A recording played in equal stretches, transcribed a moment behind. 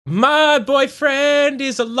My boyfriend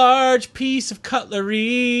is a large piece of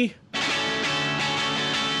cutlery.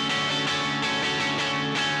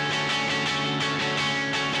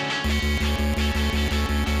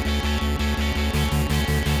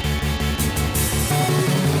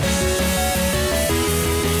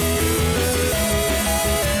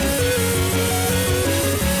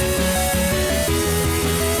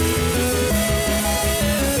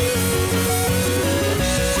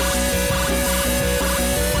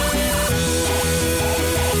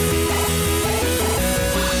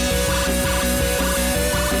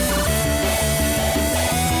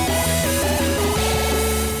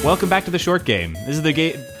 Welcome back to the short game. This is the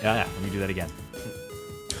game. Let me do that again.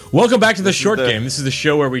 Welcome back to the short game. This is the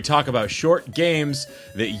show where we talk about short games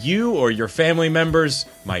that you or your family members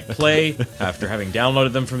might play after having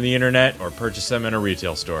downloaded them from the internet or purchased them in a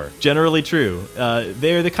retail store. Generally true.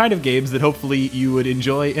 They're the kind of games that hopefully you would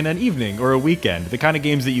enjoy in an evening or a weekend. The kind of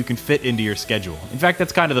games that you can fit into your schedule. In fact,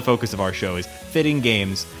 that's kind of the focus of our show, is fitting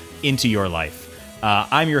games into your life.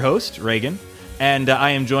 I'm your host, Reagan. And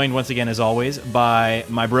I am joined once again, as always, by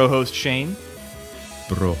my bro host, Shane.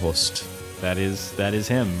 Bro host. That is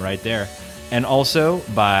him right there. And also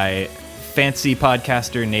by fancy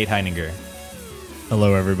podcaster Nate Heininger.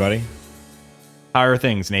 Hello, everybody. How are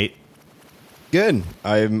things, Nate? Good.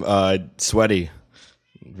 I'm sweaty.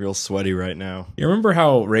 Real sweaty right now. You remember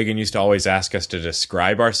how Reagan used to always ask us to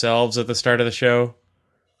describe ourselves at the start of the show?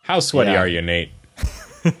 How sweaty are you, Nate?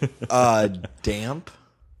 Damp.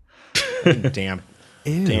 Damp.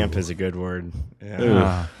 Ew. Damp is a good word.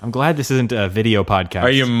 Yeah. I'm glad this isn't a video podcast.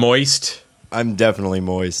 Are you moist? I'm definitely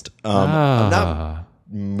moist. I'm not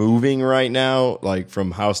moving right now, like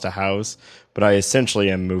from house to house, but I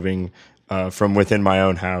essentially am moving from within my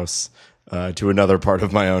own house to another part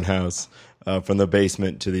of my own house, from the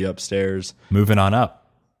basement to the upstairs. Moving on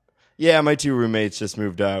up. Yeah, my two roommates just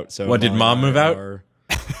moved out. So What, did Mom move out?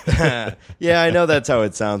 Yeah, I know that's how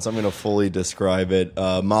it sounds. I'm going to fully describe it.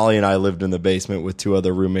 Molly and I lived in the basement with two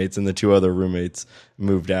other roommates, and the two other roommates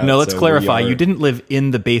moved out. No, let's clarify. You didn't live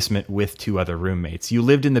in the basement with two other roommates. You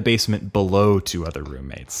lived in the basement below two other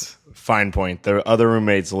roommates. Fine point. The other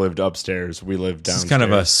roommates lived upstairs. We lived downstairs. It's kind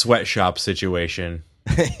of a sweatshop situation.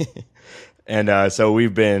 And so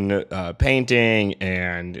we've been painting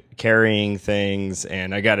and carrying things,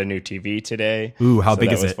 and I got a new TV today. Ooh, how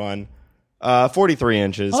big is it? That was fun. 43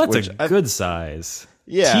 inches. Oh, that's a good size.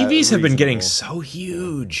 Yeah, TVs have been reasonable. getting so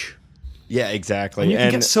huge. Yeah, exactly. And you can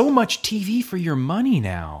get so much TV for your money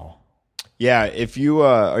now. Yeah, if you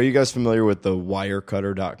are you guys familiar with the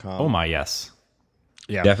wirecutter.com? Oh my, yes.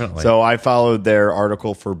 Yeah, definitely. So I followed their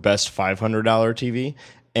article for best $500 TV,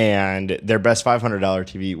 and their best $500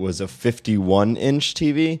 TV was a 51-inch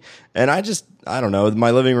TV. And I don't know, my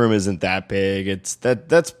living room isn't that big.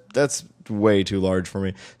 That's way too large for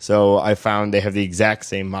me. So I found they have the exact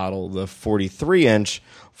same model, the 43-inch,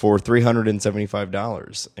 for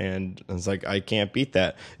 $375. And I was like, I can't beat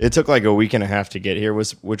that. It took like a week and a half to get here,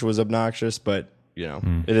 which was obnoxious, but you know,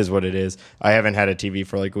 It is what it is. I haven't had a TV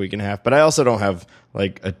for like a week and a half, but I also don't have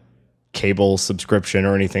like a cable subscription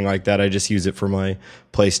or anything like that. I just use it for my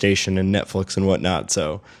PlayStation and Netflix and whatnot.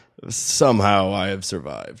 So somehow I have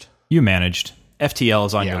survived. You managed. FTL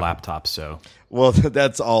is on your laptop, so... Well,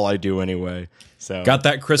 that's all I do anyway. So Got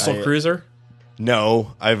that Crystal Cruiser?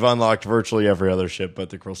 No, I've unlocked virtually every other ship but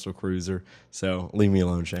the Crystal Cruiser. So leave me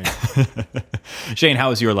alone, Shane. Shane, how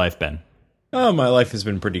has your life been? Oh, my life has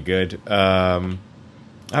been pretty good. I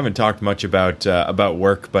haven't talked much about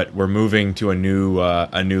work, but we're moving to a new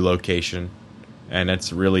location, and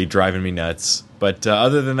it's really driving me nuts. But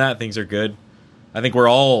other than that, things are good. I think we're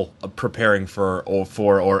all preparing for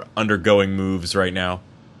or undergoing moves right now.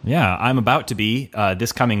 Yeah, I'm about to be,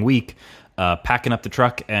 this coming week, packing up the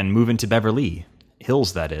truck and moving to Beverly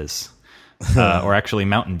Hills, that is. Or actually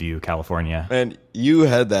Mountain View, California. And you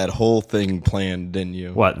had that whole thing planned, didn't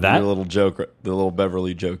you? What, that? Your little joke, the little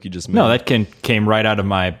Beverly joke you just made. No, that came right out of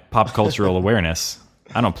my pop cultural awareness.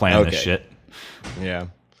 I don't plan this shit. Yeah,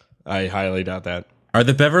 I highly doubt that. Are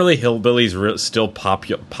the Beverly Hillbillies still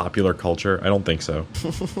popular culture? I don't think so.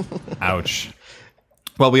 Ouch.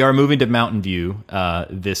 Well, we are moving to Mountain View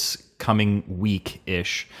this coming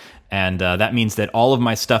week-ish, and that means that all of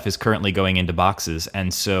my stuff is currently going into boxes,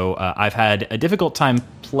 and so I've had a difficult time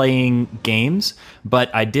playing games,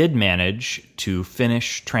 but I did manage to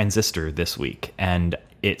finish Transistor this week, and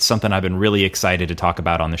it's something I've been really excited to talk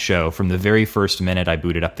about on the show. From the very first minute I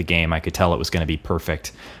booted up the game, I could tell it was going to be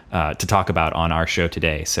perfect to talk about on our show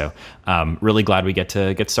today. So really glad we get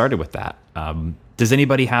to get started with that. Does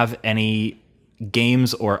anybody have any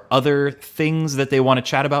games or other things that they want to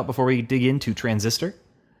chat about before we dig into Transistor?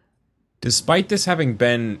 Despite this having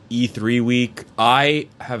been E3 week, I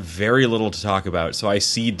have very little to talk about, so I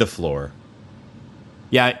cede the floor.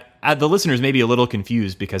 Yeah, the listeners may be a little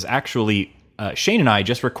confused because actually Shane and I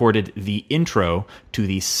just recorded the intro to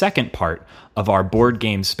the second part of our board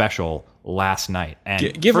game special last night.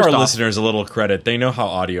 And give our listeners a little credit. They know how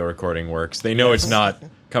audio recording works. They know it's not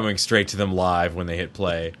coming straight to them live when they hit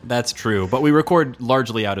play. That's true, but we record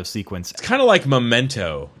largely out of sequence. It's kind of like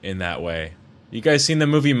Memento in that way. You guys seen the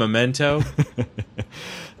movie Memento?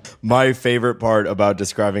 My favorite part about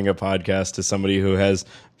describing a podcast to somebody who has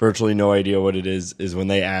virtually no idea what it is when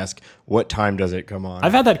they ask, what time does it come on?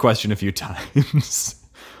 I've had that question a few times.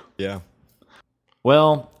 Yeah.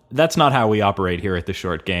 Well, that's not how we operate here at The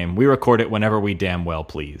Short Game. We record it whenever we damn well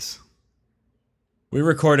please. We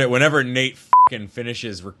record it whenever Nate fucking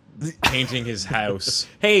finishes painting his house.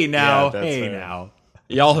 Hey now, Yeah, hey fair. now.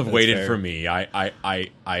 Y'all have waited fair. for me.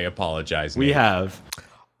 I apologize. We Nate. have.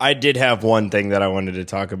 I did have one thing that I wanted to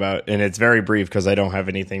talk about, and it's very brief because I don't have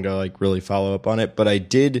anything to like really follow up on it, but I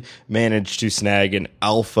did manage to snag an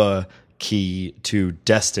alpha key to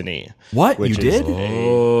Destiny. What? which You is did?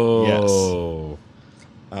 Oh.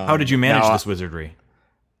 How did you manage now, this wizardry?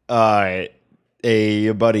 A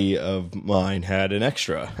buddy of mine had an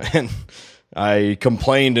extra, and I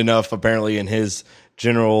complained enough apparently in his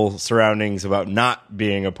general surroundings about not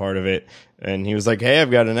being a part of it, and he was like, "Hey, I've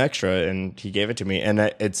got an extra," and he gave it to me, and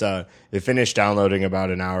it finished downloading about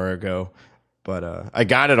an hour ago, but I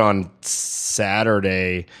got it on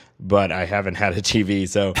Saturday, but I haven't had a TV,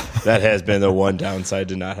 so that has been the one downside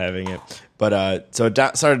to not having it. But so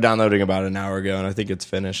it started downloading about an hour ago, and I think it's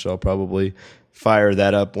finished. So I'll probably fire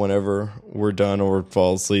that up whenever we're done or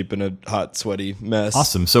fall asleep in a hot, sweaty mess.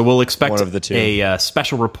 Awesome. So we'll expect One of the two. a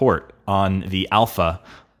special report on the alpha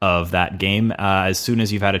of that game as soon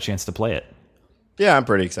as you've had a chance to play it. Yeah, I'm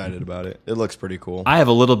pretty excited about it. It looks pretty cool. I have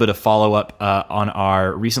a little bit of follow-up on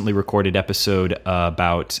our recently recorded episode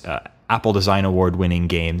about Apple Design Award winning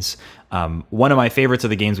games. One of my favorites of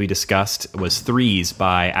the games we discussed was Threes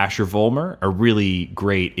by Asher Vollmer, a really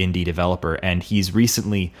great indie developer, and he's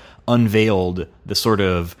recently unveiled the sort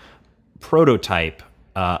of prototype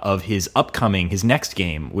of his next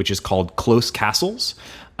game, which is called Close Castles.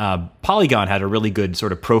 Polygon had a really good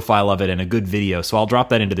sort of profile of it and a good video, so I'll drop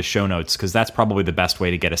that into the show notes because that's probably the best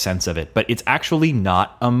way to get a sense of it. But it's actually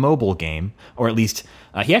not a mobile game, or at least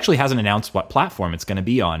he actually hasn't announced what platform it's going to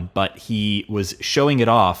be on, but he was showing it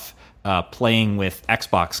off playing with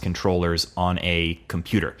Xbox controllers on a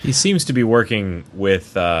computer. He seems to be working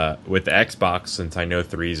with the Xbox, since I know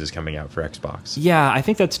Threes is coming out for Xbox. Yeah, I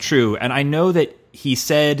think that's true. And I know that he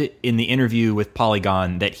said in the interview with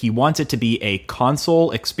Polygon that he wants it to be a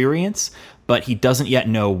console experience, but he doesn't yet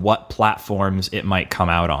know what platforms it might come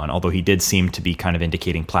out on, although he did seem to be kind of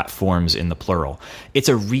indicating platforms in the plural. It's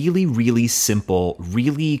a really, really simple,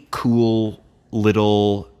 really cool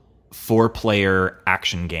little 4-player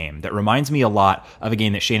action game that reminds me a lot of a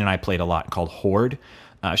game that Shane and I played a lot called Horde.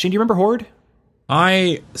 Shane, do you remember Horde?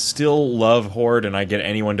 I still love Horde, and I get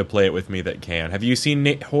anyone to play it with me that can. Have you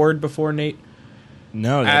seen Horde before, Nate?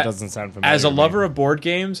 No, that doesn't sound familiar. As a to me. lover of board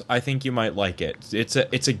games, I think you might like it. It's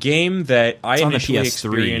a game that I initially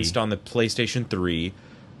experienced on the PlayStation 3,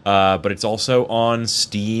 but it's also on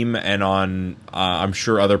Steam and on, I'm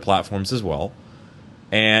sure, other platforms as well.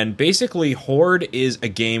 And basically, Horde is a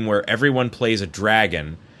game where everyone plays a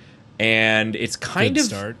dragon, and it's kind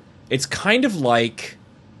of like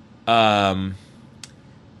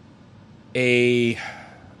a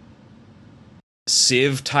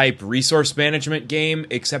Civ type resource management game,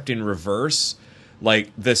 except in reverse.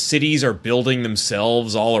 Like, the cities are building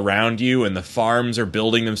themselves all around you, and the farms are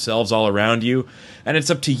building themselves all around you, and it's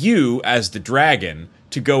up to you as the dragon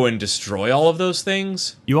to go and destroy all of those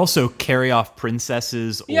things. You also carry off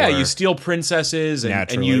princesses. Yeah, you steal princesses,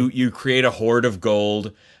 and you create a hoard of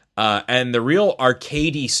gold. And the real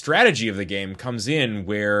arcadey strategy of the game comes in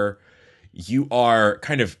where you are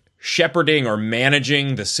kind of shepherding or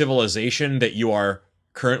managing the civilization that you are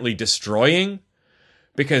currently destroying.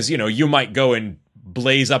 Because, you might go and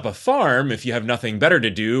blaze up a farm if you have nothing better to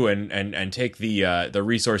do and take the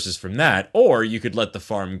resources from that. Or you could let the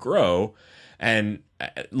farm grow and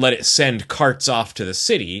let it send carts off to the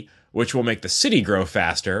city, which will make the city grow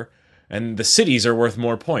faster, and the cities are worth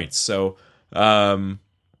more points. So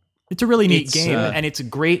it's a really neat game, and it's a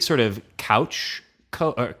great sort of couch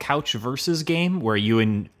versus game where you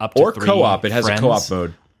and up to or 3 co-op. It has friends. a co-op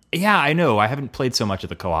mode. Yeah, I know. I haven't played so much of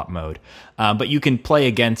the co-op mode, but you can play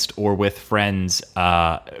against or with friends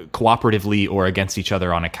cooperatively or against each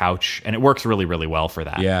other on a couch, and it works really, really well for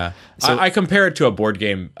that. Yeah, So I compare it to a board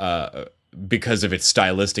game because of its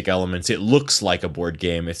stylistic elements, it looks like a board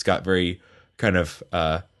game. It's got very kind of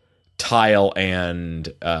tile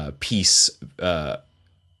and piece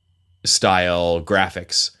style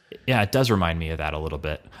graphics. Yeah, it does remind me of that a little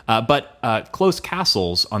bit. But Close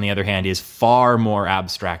Castles, on the other hand, is far more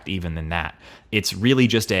abstract even than that. It's really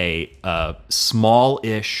just a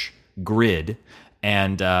small-ish grid,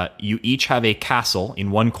 and you each have a castle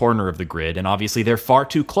in one corner of the grid, and obviously they're far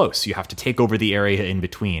too close. You have to take over the area in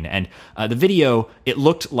between. And the video, it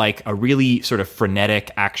looked like a really sort of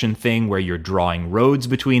frenetic action thing where you're drawing roads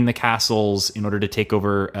between the castles in order to take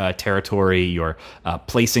over territory. You're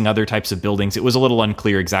placing other types of buildings. It was a little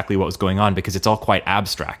unclear exactly what was going on because it's all quite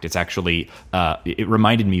abstract. It's actually, it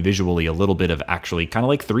reminded me visually a little bit of actually kind of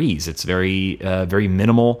like Threes. It's very, very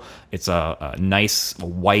minimal. It's a nice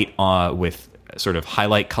white with sort of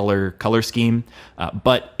highlight color scheme,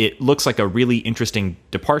 but it looks like a really interesting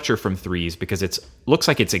departure from Threes because it looks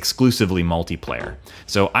like it's exclusively multiplayer.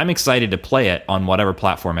 So I'm excited to play it on whatever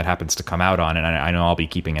platform it happens to come out on, and I know I'll be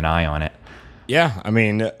keeping an eye on it. Yeah, I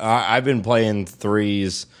mean, I've been playing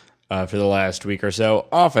Threes for the last week or so,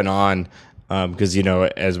 off and on, because,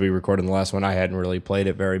 as we recorded the last one, I hadn't really played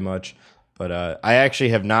it very much, but I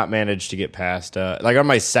actually have not managed to get past, like on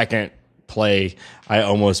my second play, I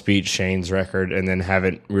almost beat Shane's record and then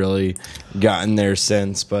haven't really gotten there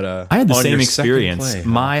since. But I had the same experience. Play, huh?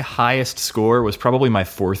 My highest score was probably my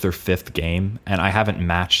 4th or 5th game, and I haven't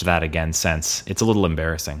matched that again since. It's a little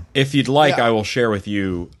embarrassing. If you'd like, I will share with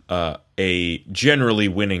you a generally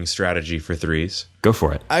winning strategy for Threes. Go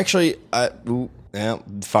for it. Actually,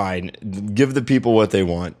 fine. Give the people what they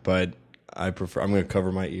want, but I'm going to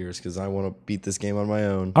cover my ears because I want to beat this game on my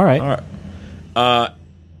own. All right.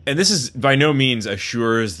 And this is by no means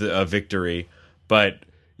assures a victory, but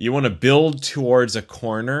you want to build towards a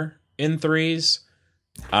corner in Threes.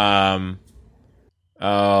 Oh,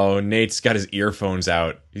 Nate's got his earphones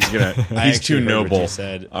out. He's too noble.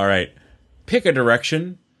 All right. Pick a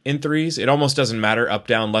direction in Threes. It almost doesn't matter, up,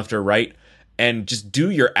 down, left, or right. And just do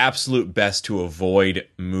your absolute best to avoid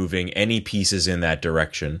moving any pieces in that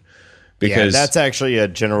direction. Because that's actually a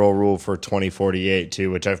general rule for 2048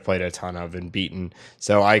 too, which I've played a ton of and beaten.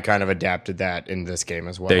 So I kind of adapted that in this game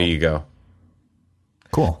as well. There you go.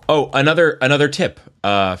 Cool. Oh, another tip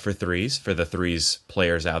for Threes, for the Threes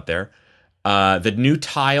players out there. The new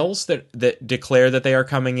tiles that declare that they are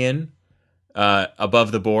coming in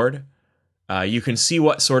above the board. You can see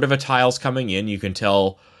what sort of a tile's coming in. You can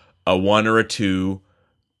tell a 1 or a 2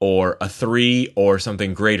 or a 3 or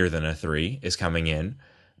something greater than a 3 is coming in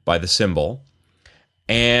by the symbol,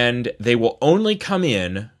 and they will only come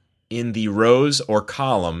in the rows or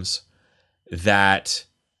columns that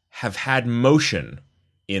have had motion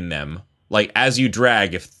in them. Like as you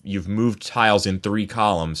drag, if you've moved tiles in 3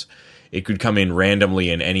 columns, it could come in randomly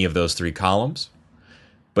in any of those 3 columns.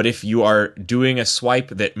 But if you are doing a swipe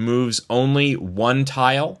that moves only 1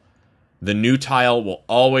 tile, the new tile will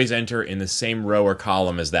always enter in the same row or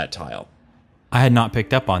column as that tile. I had not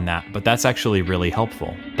picked up on that, but that's actually really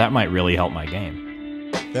helpful. That might really help my game.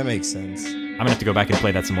 That makes sense. I'm going to have to go back and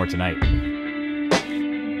play that some more tonight.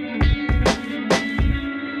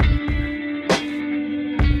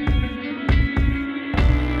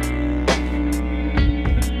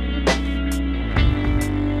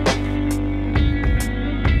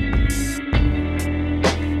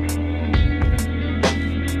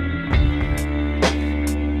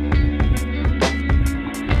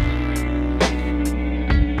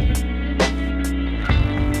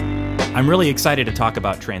 I'm really excited to talk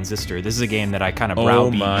about Transistor. This is a game that I kind of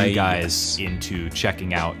browbeat you guys into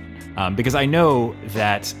checking out because I know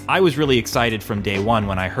that I was really excited from day one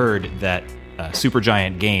when I heard that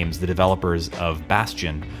Supergiant Games, the developers of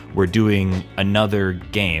Bastion, were doing another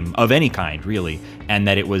game of any kind, really, and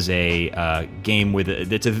that it was a game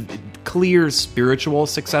that's a clear spiritual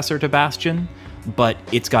successor to Bastion, but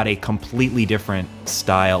it's got a completely different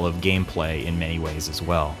style of gameplay in many ways as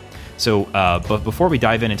well. So, but before we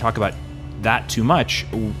dive in and talk about that too much,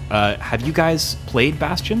 have you guys played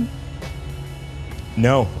Bastion?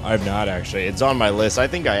 No, I've not actually. It's on my list. I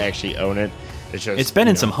think I actually own it. It's been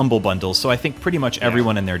in some Humble Bundles, so I think pretty much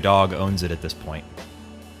everyone and their dog owns it at this point.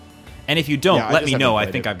 And if you don't, let me know. I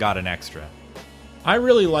think I've got an extra. I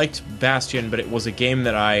really liked Bastion, but it was a game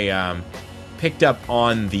that I picked up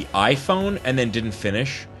on the iPhone and then didn't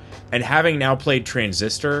finish. And having now played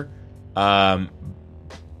Transistor,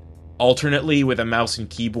 alternately with a mouse and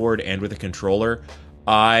keyboard and with a controller,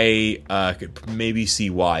 I could maybe see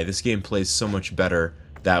why. This game plays so much better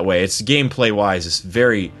that way. It's gameplay wise, it's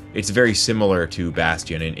very similar to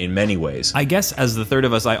Bastion in many ways. I guess as the third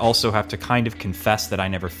of us, I also have to kind of confess that I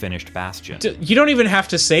never finished Bastion. You don't even have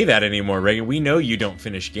to say that anymore, Reagan. We know you don't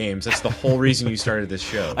finish games. That's the whole reason you started this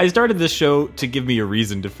show. I started this show to give me a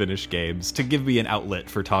reason to finish games, to give me an outlet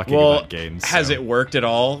for talking about games. Has it worked at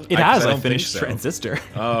all? It has. I finished Transistor.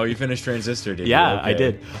 Oh, you finished Transistor, did you? Yeah, Okay. I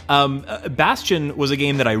did. Bastion was a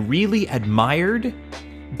game that I really admired,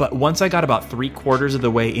 but once I got about 3/4 of the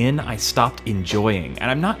way in, I stopped enjoying. And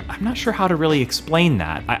I'm not sure how to really explain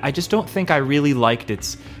that. I just don't think I really liked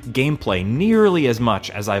its gameplay nearly as much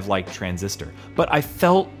as I've liked Transistor. But I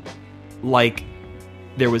felt like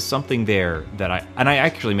there was something there that I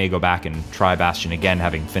actually may go back and try Bastion again,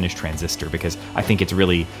 having finished Transistor, because I think it's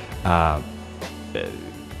really, I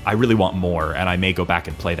really want more, and I may go back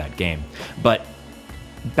and play that game. But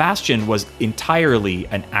Bastion was entirely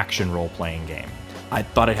an action role-playing game. I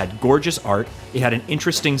thought it had gorgeous art. It had an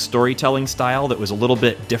interesting storytelling style that was a little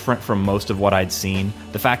bit different from most of what I'd seen.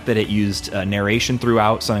 The fact that it used narration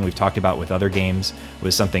throughout, something we've talked about with other games,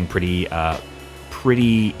 was something pretty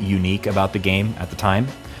unique about the game at the time,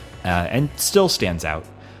 and still stands out.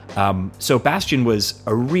 So Bastion was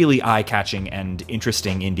a really eye-catching and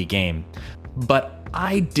interesting indie game, but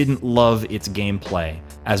I didn't love its gameplay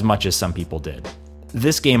as much as some people did.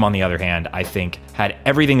 This game, on the other hand, I think had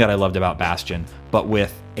everything that I loved about Bastion, but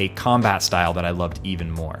with a combat style that I loved even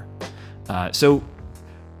more. So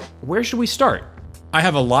where should we start? I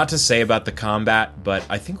have a lot to say about the combat, but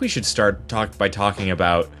I think we should start by talking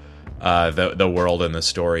about the world and the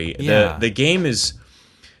story. Yeah. The game is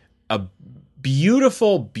a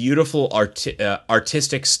beautiful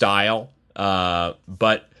artistic style,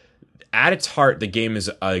 but at its heart, the game is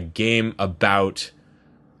a game about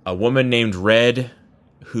a woman named Red,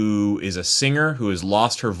 who is a singer who has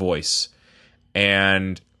lost her voice,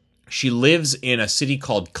 and she lives in a city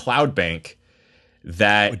called Cloudbank.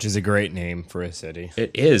 Which is a great name for a city.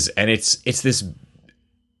 It is, and it's this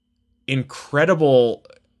incredible,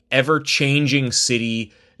 ever-changing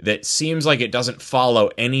city that seems like it doesn't follow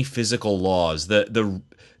any physical laws.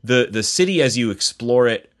 The city, as you explore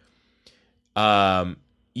it,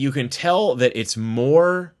 you can tell that it's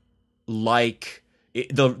more like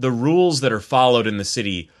the rules that are followed in the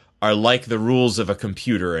city are like the rules of a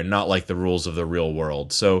computer and not like the rules of the real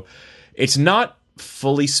world. So it's not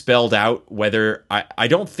fully spelled out whether I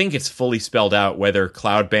don't think it's fully spelled out whether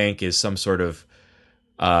Cloudbank is some sort of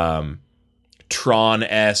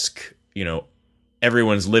Tron-esque,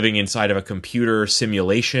 everyone's living inside of a computer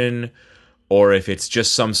simulation, or if it's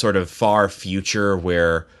just some sort of far future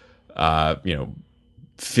where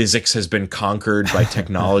physics has been conquered by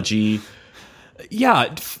technology.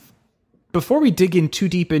 Yeah, before we dig in too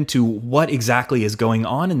deep into what exactly is going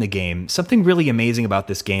on in the game, something really amazing about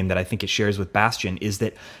this game that I think it shares with Bastion is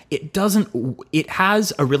that it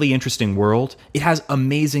has a really interesting world, it has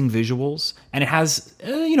amazing visuals, and it has,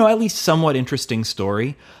 at least somewhat interesting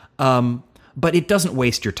story, but it doesn't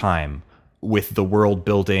waste your time with the world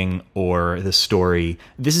building or the story.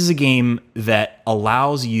 This is a game that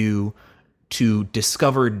allows you to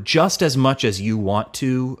discover just as much as you want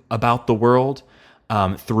to about the world,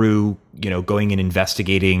 through going and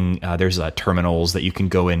investigating. There's terminals that you can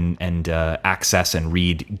go in and access and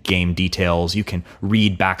read game details. You can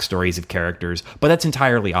read backstories of characters, but that's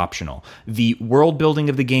entirely optional. The world building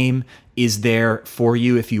of the game is there for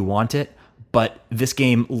you if you want it, but this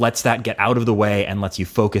game lets that get out of the way and lets you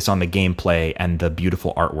focus on the gameplay and the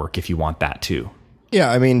beautiful artwork if you want that too. Yeah,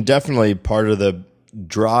 I mean, definitely part of the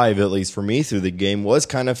drive, at least for me, through the game was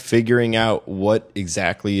kind of figuring out what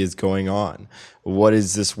exactly is going on. What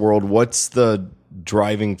is this world? What's the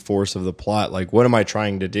driving force of the plot? Like, what am I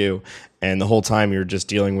trying to do? And the whole time you're just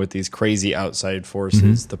dealing with these crazy outside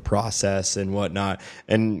forces, the process and whatnot.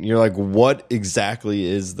 And you're like, what exactly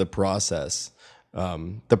is the process?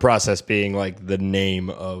 The process being like the name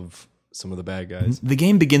of some of the bad guys. The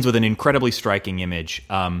game begins with an incredibly striking image.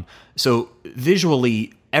 So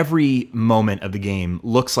visually, every moment of the game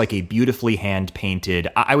looks like a beautifully hand-painted.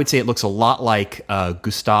 I would say it looks a lot like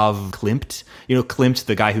Gustav Klimt. Klimt,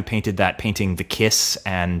 the guy who painted that painting The Kiss,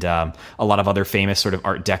 and a lot of other famous sort of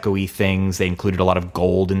Art Deco-y things. They included a lot of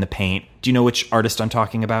gold in the paint. Do you know which artist I'm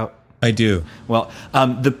talking about? I do. Well,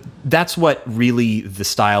 that's what really the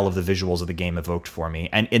style of the visuals of the game evoked for me.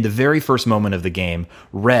 And in the very first moment of the game,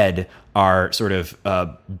 Red, our sort of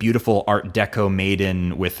beautiful Art Deco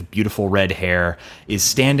maiden with beautiful red hair, is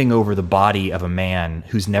standing over the body of a man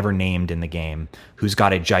who's never named in the game, who's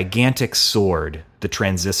got a gigantic sword, the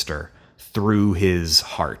Transistor, through his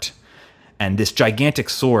heart. And this gigantic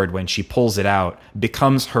sword, when she pulls it out,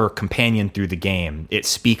 becomes her companion through the game. It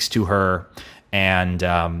speaks to her. and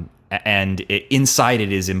inside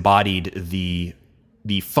it is embodied the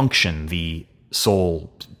function, the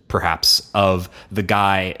soul, perhaps, of the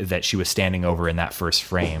guy that she was standing over in that first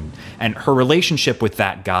frame. And her relationship with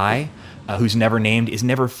that guy, who's never named, is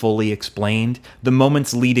never fully explained. The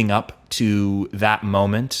moments leading up to that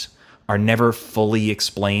moment are never fully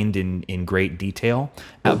explained in great detail.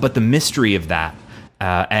 But the mystery of that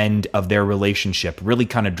and of their relationship really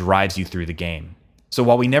kind of drives you through the game. So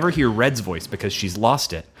while we never hear Red's voice because she's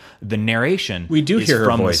lost it, the narration We do is hear her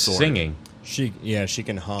from the voice sword. singing. She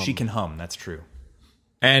can hum. She can hum, that's true.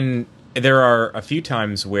 And there are a few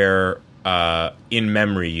times where, in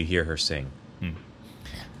memory, you hear her sing.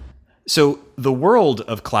 So the world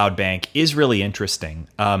of Cloudbank is really interesting.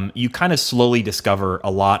 You kind of slowly discover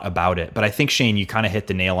a lot about it, but I think, Shane, you kind of hit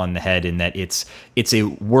the nail on the head in that it's a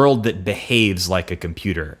world that behaves like a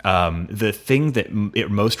computer. The thing that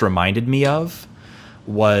it most reminded me of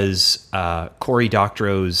was Cory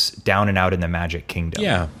Doctorow's Down and Out in the Magic Kingdom.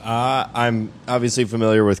 Yeah. I'm obviously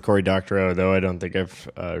familiar with Cory Doctorow, though I don't think I've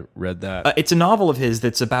read that. It's a novel of his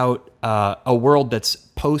that's about a world that's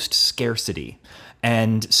post-scarcity.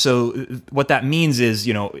 And so what that means is,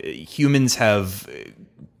 humans have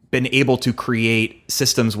been able to create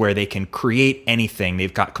systems where they can create anything.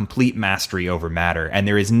 They've got complete mastery over matter. And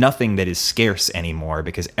there is nothing that is scarce anymore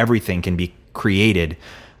because everything can be created,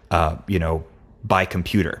 by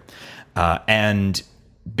computer. And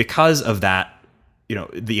because of that,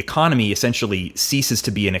 the economy essentially ceases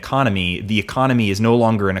to be an economy. The economy is no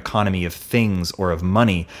longer an economy of things or of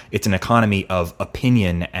money. It's an economy of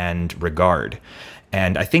opinion and regard.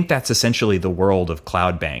 And I think that's essentially the world of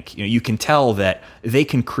Cloudbank. You can tell that they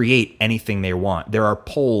can create anything they want. There are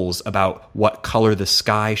polls about what color the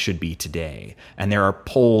sky should be today. And there are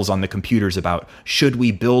polls on the computers about, should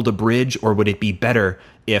we build a bridge, or would it be better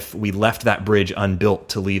if we left that bridge unbuilt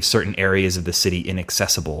to leave certain areas of the city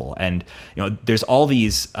inaccessible? And there's all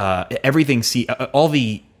these all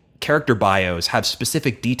the character bios have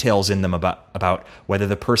specific details in them about whether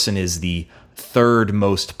the person is the third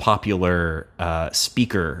most popular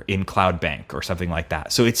speaker in Cloudbank or something like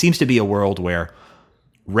that. So it seems to be a world where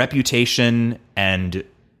reputation and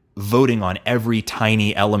voting on every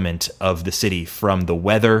tiny element of the city, from the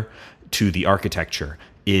weather to the architecture,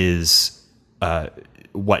 is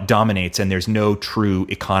what dominates, and there's no true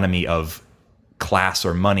economy of class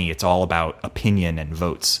or money. It's all about opinion and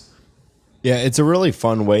votes. Yeah, it's a really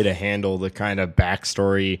fun way to handle the kind of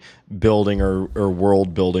backstory building or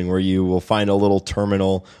world building, where you will find a little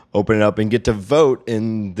terminal, open it up, and get to vote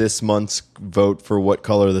in this month's vote for what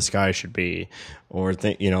color the sky should be. Or,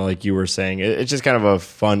 like you were saying, it's just kind of a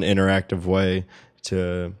fun, interactive way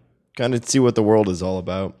to kind of see what the world is all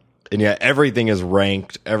about. And yeah, everything is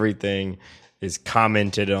ranked. Everything is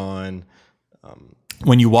commented on.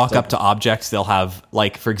 When you walk up to objects, they'll have,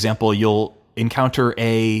 like, for example, you'll encounter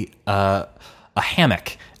a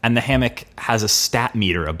hammock, and the hammock has a stat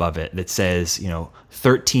meter above it that says,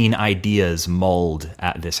 13 ideas mulled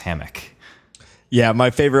at this hammock. Yeah, my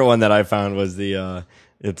favorite one that I found was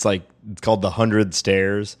it's called the 100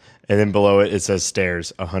 stairs, and then below it says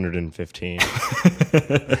stairs 115.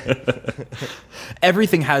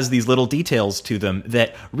 Everything has these little details to them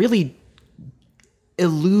that really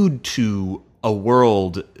allude to a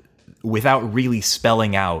world without really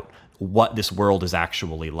spelling out what this world is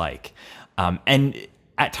actually like. And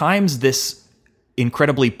at times, this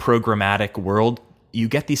incredibly programmatic world, you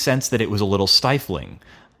get the sense that it was a little stifling.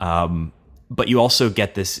 But you also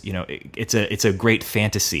get this, it's a great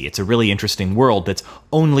fantasy. It's a really interesting world that's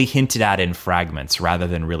only hinted at in fragments rather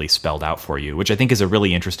than really spelled out for you, which I think is a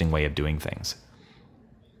really interesting way of doing things.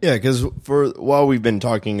 Yeah, because while we've been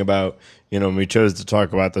talking about, we chose to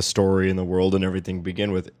talk about the story and the world and everything to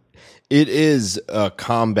begin with, it is a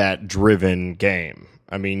combat-driven game.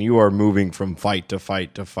 I mean, you are moving from fight to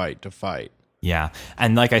fight to fight to fight. Yeah,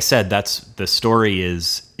 and like I said, the story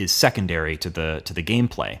is secondary to the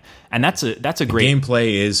gameplay, and that's a great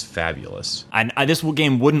gameplay is fabulous. And this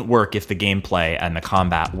game wouldn't work if the gameplay and the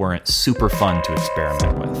combat weren't super fun to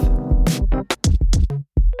experiment with.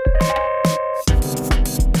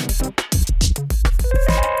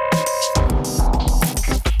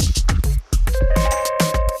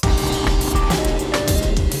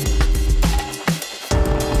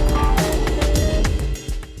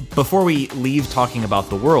 Before we leave talking about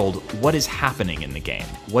the world, what is happening in the game?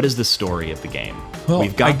 What is the story of the game? Well,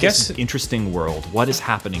 We've got this interesting world. What is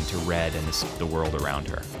happening to Red and the world around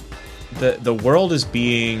her? The world is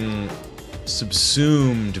being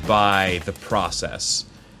subsumed by the process,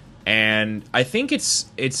 and I think the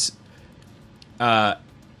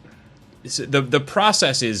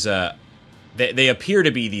process is they appear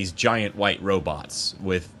to be these giant white robots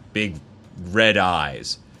with big red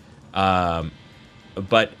eyes,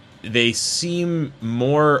 but they seem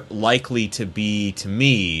more likely to be, to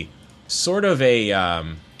me, sort of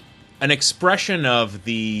an expression of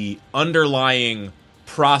the underlying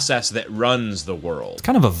process that runs the world. It's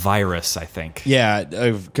kind of a virus, I think. Yeah,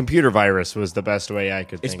 a computer virus was the best way I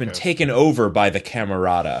could think of. It's been taken over by the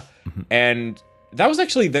Camerata. And that was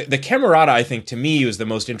actually, the Camerata, I think, to me, was the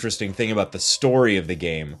most interesting thing about the story of the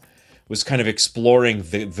game, was kind of exploring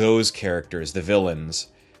those characters, the villains,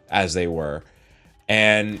 as they were.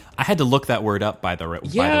 And I had to look that word up, by the way.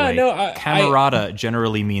 No, Camerata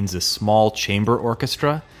generally means a small chamber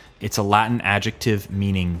orchestra. It's a Latin adjective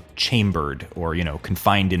meaning chambered, or,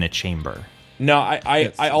 confined in a chamber. No,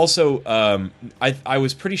 I also, I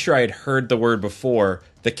was pretty sure I had heard the word before.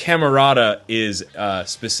 The Camerata is,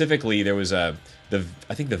 specifically, there was I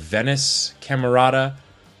think the Venice Camerata,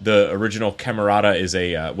 the original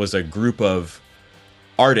Camerata was a group of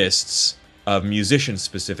artists, of musicians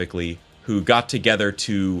specifically, who got together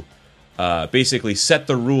to basically set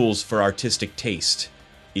the rules for artistic taste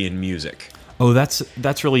in music. Oh,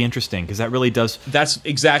 that's really interesting, because that really does. That's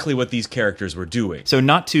exactly what these characters were doing. So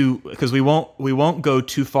because we won't go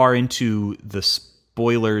too far into the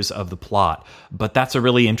spoilers of the plot, but that's a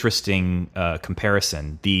really interesting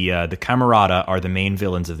comparison. The Camerata are the main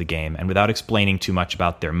villains of the game, and without explaining too much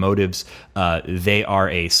about their motives, they are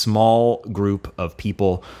a small group of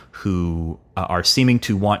people who are seeming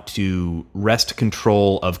to want to wrest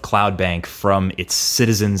control of Cloudbank from its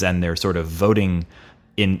citizens and their sort of voting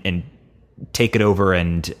in take it over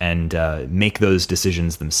and make those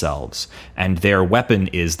decisions themselves. And their weapon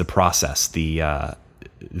is the process, the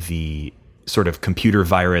sort of computer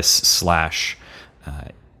virus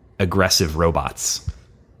 / aggressive robots.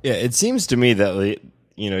 Yeah, it seems to me that,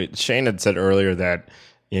 Shane had said earlier that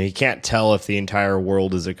you can't tell if the entire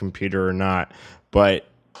world is a computer or not, but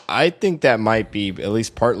I think that might be at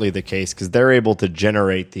least partly the case, because they're able to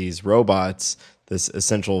generate these robots, this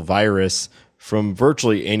essential virus, from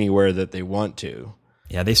virtually anywhere that they want to.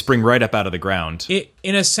 Yeah, they spring right up out of the ground.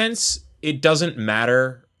 In a sense, it doesn't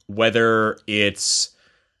matter whether it's,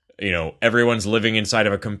 everyone's living inside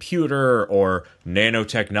of a computer, or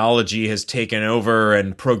nanotechnology has taken over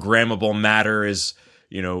and programmable matter is,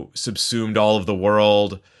 subsumed all of the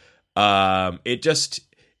world. It just,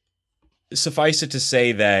 suffice it to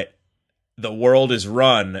say that the world is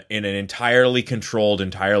run in an entirely controlled,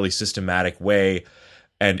 entirely systematic way,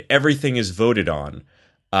 and everything is voted on.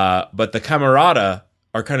 But the Camerata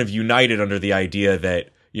are kind of united under the idea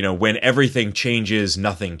that, when everything changes,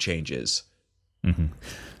 nothing changes. Mm-hmm.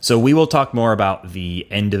 So we will talk more about the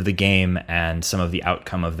end of the game and some of the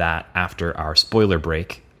outcome of that after our spoiler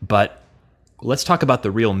break. But let's talk about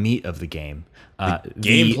the real meat of the game.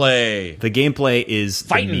 Gameplay. The gameplay is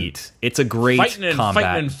fighting. The meat. It's a great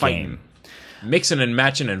combat game. Mixing and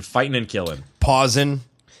matching and fighting and killing. Pausing,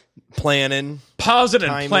 planning,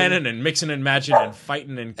 and mixing and matching and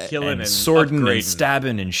fighting and killing and swording upgrading. And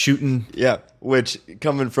stabbing and shooting. Yeah, which,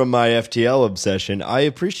 coming from my FTL obsession, I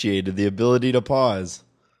appreciated the ability to pause.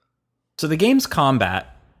 So the game's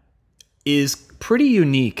combat is pretty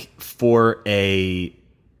unique for a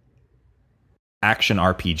action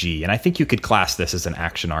RPG, and I think you could class this as an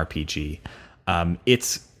action RPG.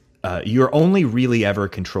 You're only really ever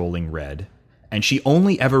controlling Red, and she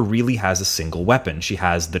only ever really has a single weapon. She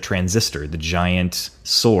has the Transistor, the giant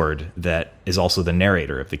sword that is also the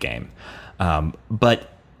narrator of the game. But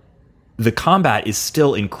the combat is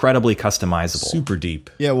still incredibly customizable. Super deep.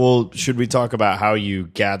 Yeah, well, should we talk about how you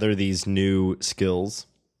gather these new skills?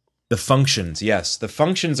 The functions, yes. The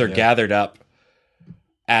functions are gathered up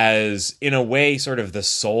as, in a way, sort of the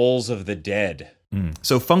souls of the dead.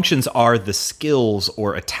 So functions are the skills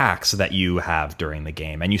or attacks that you have during the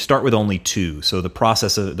game, and you start with only 2. So the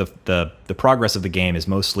process of the progress of the game is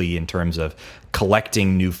mostly in terms of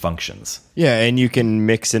collecting new functions. Yeah, and you can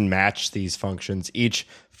mix and match these functions. Each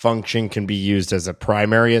function can be used as a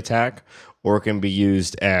primary attack, or it can be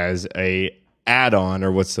used as a add-on,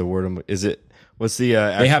 or what's the word? Is it? What's the?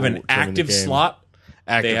 They have an active slot.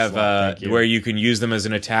 Active they have slot, where you can use them as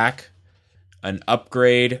an attack, an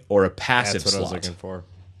upgrade, or a passive slot. That's what slot. I was looking for.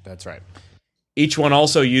 That's right. Each one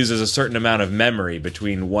also uses a certain amount of memory,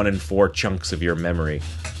 between 1 and 4 chunks of your memory,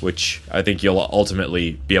 which I think you'll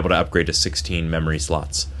ultimately be able to upgrade to 16 memory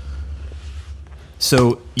slots.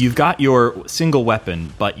 So you've got your single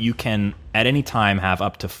weapon, but you can at any time have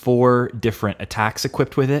up to 4 different attacks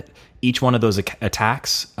equipped with it. Each one of those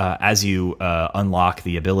attacks, as you unlock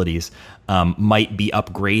the abilities, might be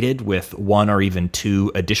upgraded with 1 or even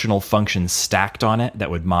 2 additional functions stacked on it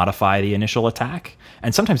that would modify the initial attack,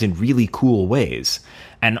 and sometimes in really cool ways.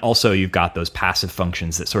 And also you've got those passive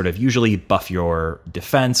functions that sort of usually buff your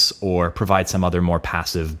defense or provide some other more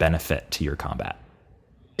passive benefit to your combat.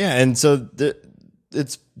 Yeah, and so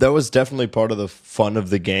that was definitely part of the fun of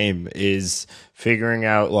the game, is figuring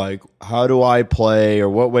out like, how do I play, or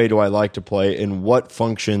what way do I like to play, and what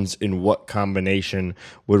functions in what combination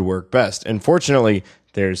would work best. And fortunately,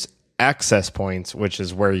 there's access points, which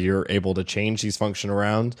is where you're able to change these functions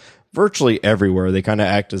around virtually everywhere. They kind of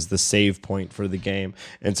act as the save point for the game,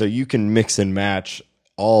 and so you can mix and match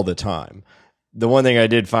all the time. The one thing I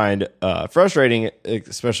did find frustrating,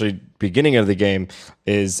 especially beginning of the game,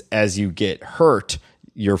 is as you get hurt,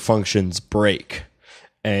 your functions break,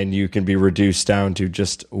 and you can be reduced down to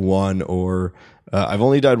just 1, or I've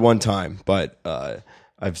only died 1 time, but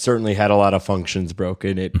I've certainly had a lot of functions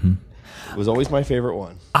broken. It was always my favorite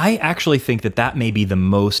one. I actually think that may be the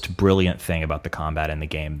most brilliant thing about the combat in the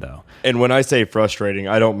game, though. And when I say frustrating,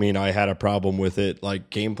 I don't mean I had a problem with it, like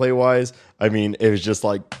gameplay wise. I mean, it was just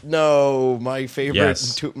like, no, my favorite.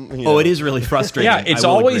 Yes. Oh, it is really frustrating. Yeah, it's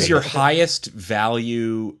always your highest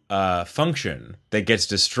value function that gets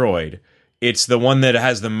destroyed. It's the one that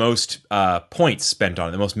has the most points spent on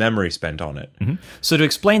it, the most memory spent on it. Mm-hmm. So to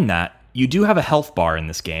explain that, you do have a health bar in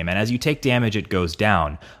this game, and as you take damage, it goes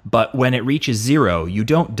down. But when it reaches 0, you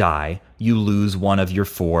don't die. You lose one of your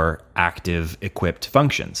 4 active equipped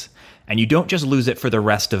functions. And you don't just lose it for the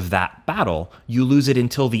rest of that battle. You lose it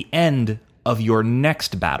until the end of your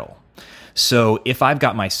next battle. So if I've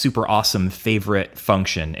got my super awesome favorite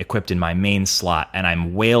function equipped in my main slot, and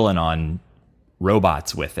I'm wailing on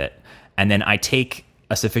robots with it, and then I take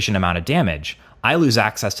a sufficient amount of damage, I lose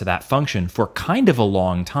access to that function for kind of a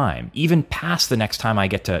long time, even past the next time I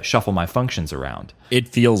get to shuffle my functions around. It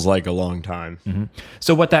feels like a long time. Mm-hmm.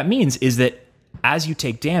 So what that means is that as you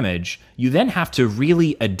take damage, you then have to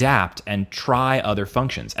really adapt and try other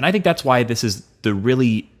functions. And I think that's why this is the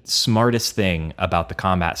really smartest thing about the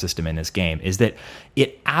combat system in this game, is that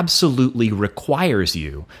it absolutely requires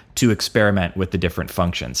you to experiment with the different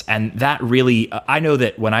functions. And that really, I know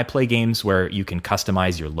that when I play games where you can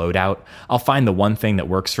customize your loadout, I'll find the one thing that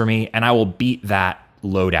works for me, and I will beat that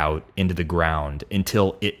loadout into the ground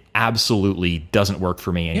until it absolutely doesn't work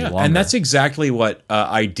for me any longer. And that's exactly what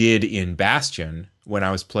I did in Bastion when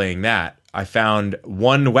I was playing that. I found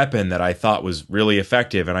one weapon that I thought was really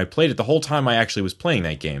effective, and I played it the whole time I actually was playing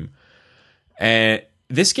that game. And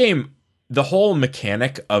this game, the whole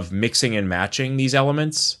mechanic of mixing and matching these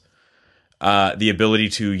elements, the ability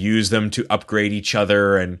to use them to upgrade each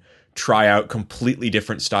other and try out completely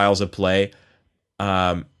different styles of play,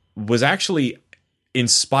 was actually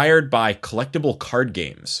inspired by collectible card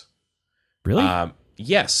games. Really?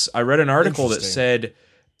 Yes. I read an article that said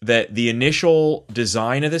that the initial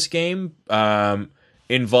design of this game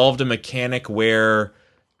involved a mechanic where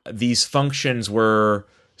these functions were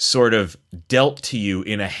sort of dealt to you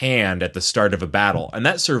in a hand at the start of a battle. And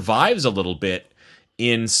that survives a little bit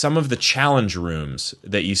in some of the challenge rooms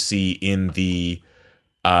that you see in the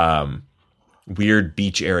weird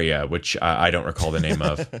beach area, which I don't recall the name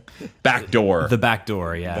of. Back door. The back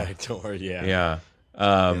door, yeah. Back door, yeah.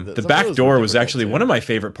 Yeah. The back door was actually one of my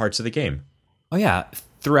favorite parts of the game. Oh, yeah.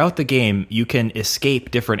 Throughout the game, you can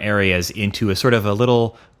escape different areas into a sort of a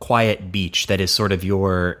little quiet beach that is sort of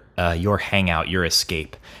your hangout, your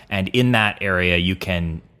escape. And in that area, you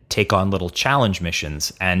can take on little challenge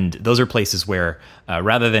missions. And those are places where,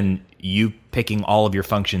 rather than you picking all of your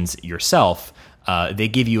functions yourself, they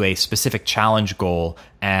give you a specific challenge goal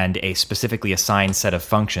and a specifically assigned set of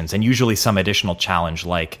functions, and usually some additional challenge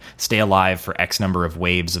like stay alive for X number of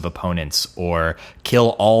waves of opponents, or kill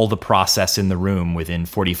all the process in the room within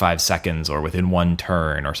 45 seconds or within 1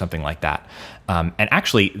 turn or something like that. And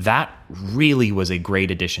actually, that really was a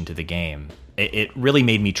great addition to the game. It really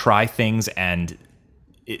made me try things and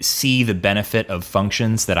see the benefit of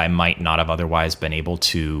functions that I might not have otherwise been able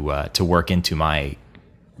to work into my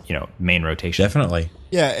main rotation. Definitely.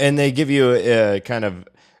 Yeah, and they give you a kind of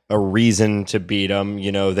a reason to beat them.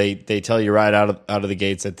 They tell you right out of the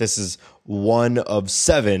gates that this is 1 of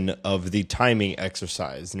 7 of the timing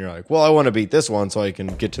exercise, and you're like, well, I want to beat this one so I can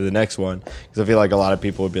get to the next one, because I feel like a lot of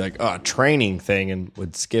people would be like, oh, training thing, and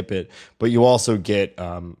would skip it. But you also get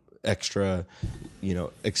extra,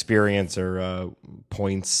 experience or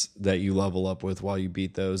points that you level up with while you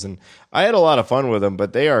beat those. And I had a lot of fun with them,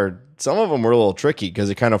 but some of them were a little tricky because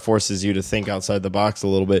it kind of forces you to think outside the box a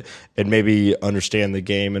little bit and maybe understand the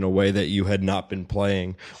game in a way that you had not been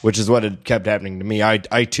playing, which is what had kept happening to me. I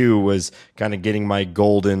too was kind of getting my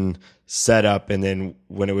golden setup, and then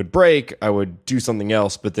when it would break, I would do something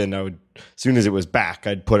else, but then as soon as it was back,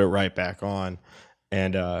 I'd put it right back on.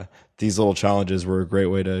 And these little challenges were a great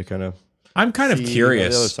way to kind of I'm kind of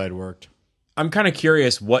curious. How the other side worked. I'm kind of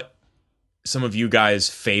curious what some of you guys'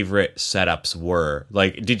 favorite setups were.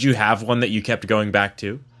 Like, did you have one that you kept going back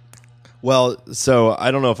to? Well, so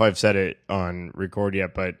I don't know if I've said it on record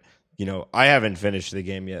yet, but I haven't finished the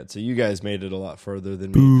game yet. So you guys made it a lot further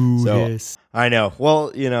than me. Ooh, so yes. I know.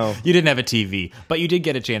 Well, you didn't have a TV, but you did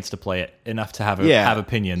get a chance to play it enough to have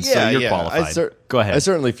opinions. So you're qualified. Go ahead. I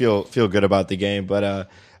certainly feel good about the game, but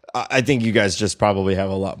I think you guys just probably have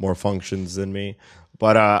a lot more functions than me.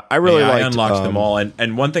 But I really liked... I unlocked them all.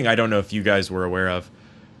 And one thing I don't know if you guys were aware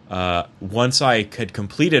of, once I had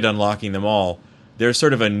completed unlocking them all, there's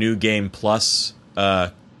sort of a new game plus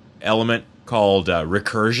element called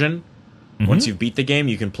recursion. Mm-hmm. Once you've beat the game,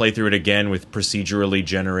 you can play through it again with procedurally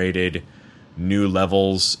generated new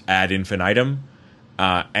levels ad infinitum.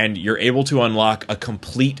 And you're able to unlock a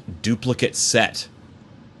complete duplicate set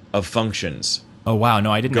of functions. Oh wow!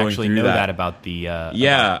 No, I didn't actually know that about the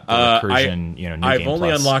recursion. New I've Game only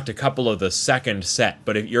Plus. unlocked a couple of the second set,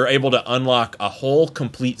 but if you're able to unlock a whole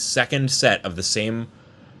complete second set of the same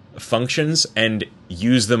functions and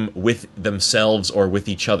use them with themselves or with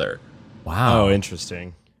each other. Wow! Oh,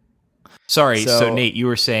 interesting. Sorry, so Nate, you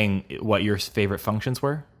were saying what your favorite functions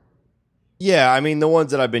were? Yeah, I mean the ones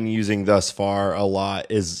that I've been using thus far a lot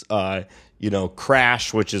is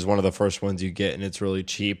Crash, which is one of the first ones you get, and it's really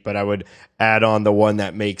cheap. But I would add on the one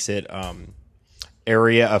that makes it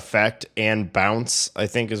area effect and bounce, I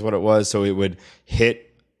think is what it was. So it would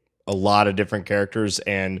hit a lot of different characters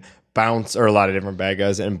and bounce, or a lot of different bad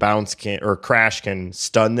guys, and Crash can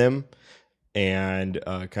stun them and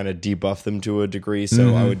kind of debuff them to a degree.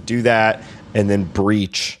 So I would do that, and then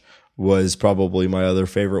Breach was probably my other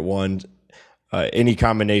favorite one. Any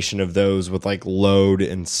combination of those with like Load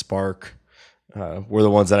and Spark were the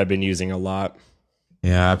ones that I've been using a lot.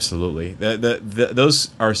 Yeah, absolutely. Those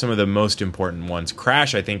are some of the most important ones.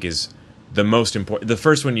 Crash, I think, is the most important. The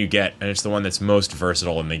first one you get, and it's the one that's most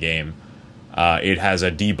versatile in the game. It has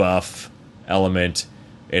a debuff element.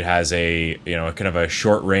 It has a kind of a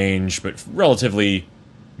short range but relatively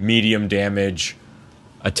medium damage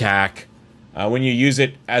attack. When you use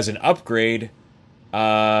it as an upgrade,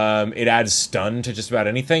 it adds stun to just about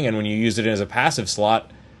anything, and when you use it as a passive slot,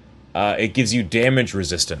 it gives you damage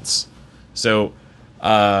resistance. So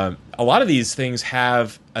a lot of these things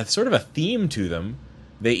have a sort of a theme to them.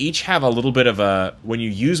 They each have a little bit of a... When you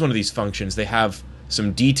use one of these functions, they have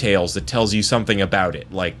some details that tells you something about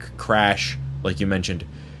it. Like Crash, like you mentioned,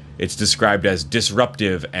 it's described as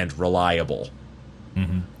disruptive and reliable.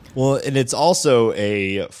 Mm-hmm. Well, and it's also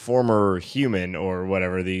a former human or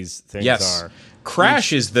whatever these things are.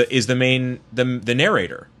 Crash is the main the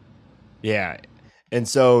narrator. Yeah. And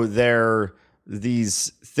so they're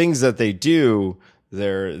these things that they do,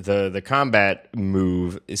 the combat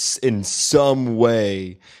move is in some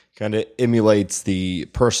way kind of emulates the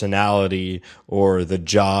personality or the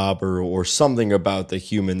job or something about the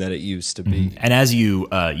human that it used to be. And as you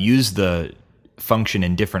use the function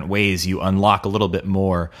in different ways, you unlock a little bit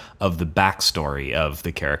more of the backstory of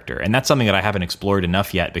the character. And that's something that I haven't explored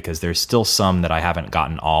enough yet, because there's still some that I haven't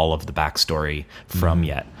gotten all of the backstory from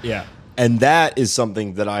yet. Yeah. And that is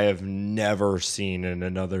something that I have never seen in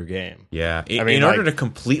another game. Yeah. In order to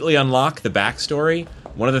completely unlock the backstory,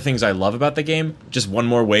 one of the things I love about the game, just one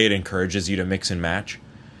more way it encourages you to mix and match,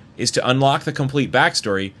 is to unlock the complete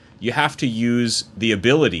backstory, you have to use the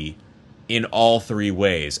ability in all three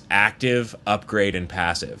ways: active, upgrade, and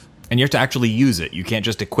passive. And you have to actually use it. You can't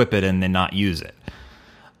just equip it and then not use it.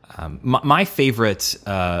 My favorite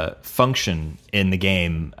function in the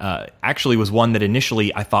game actually was one that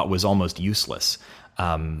initially I thought was almost useless.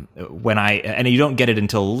 And you don't get it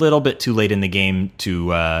until a little bit too late in the game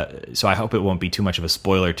so I hope it won't be too much of a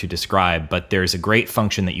spoiler to describe, but there's a great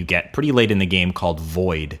function that you get pretty late in the game called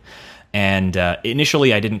Void. And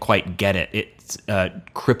initially I didn't quite get it. It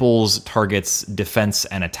cripples targets' defense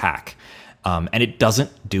and attack. And it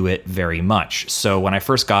doesn't do it very much. So when I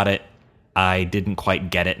first got it, I didn't quite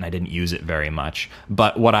get it and I didn't use it very much.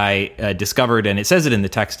 But what I discovered, and it says it in the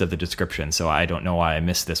text of the description, so I don't know why I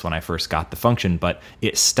missed this when I first got the function, but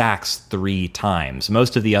it stacks 3 times.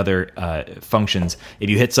 Most of the other functions, if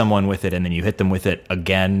you hit someone with it and then you hit them with it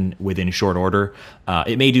again within short order,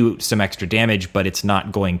 it may do some extra damage, but it's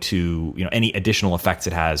not going to, any additional effects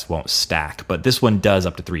it has won't stack. But this one does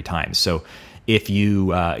up to 3 times. So if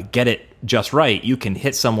you get it just right, you can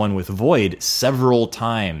hit someone with Void several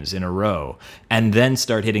times in a row and then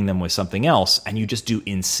start hitting them with something else, and you just do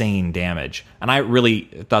insane damage. And I really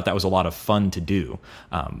thought that was a lot of fun to do.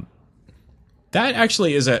 That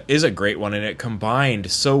actually is a great one, and it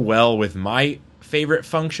combined so well with my favorite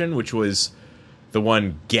function, which was the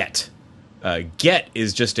one Get. Get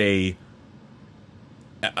is just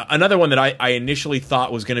another one that I initially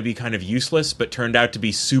thought was going to be kind of useless, but turned out to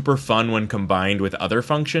be super fun when combined with other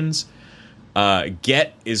functions.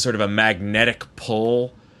 Get is sort of a magnetic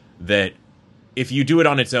pull that, if you do it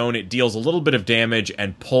on its own, it deals a little bit of damage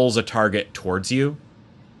and pulls a target towards you.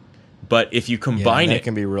 But if you combine it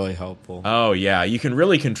can be really helpful. Oh, yeah. You can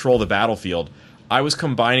really control the battlefield. I was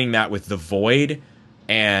combining that with the Void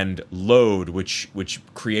and Load, which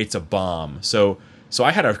creates a bomb. So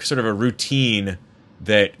I had a sort of a routine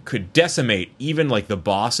that could decimate even like the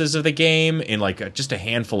bosses of the game in like just a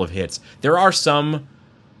handful of hits. There are some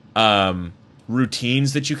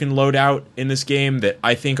routines that you can load out in this game that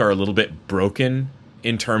I think are a little bit broken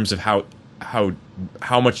in terms of how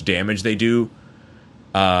much damage they do.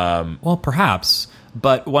 Well, perhaps.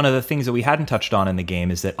 But one of the things that we hadn't touched on in the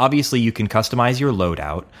game is that obviously you can customize your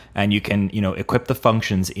loadout and you can, equip the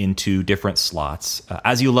functions into different slots.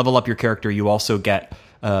 As you level up your character, you also get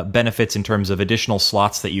benefits in terms of additional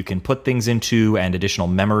slots that you can put things into and additional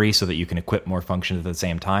memory so that you can equip more functions at the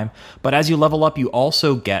same time. But as you level up, you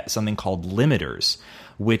also get something called limiters,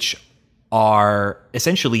 which are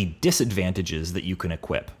essentially disadvantages that you can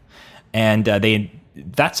equip. And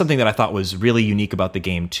that's something that I thought was really unique about the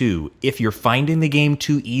game too. If you're finding the game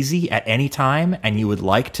too easy at any time and you would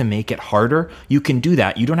like to make it harder, you can do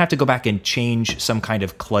that. You don't have to go back and change some kind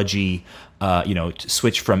of kludgy,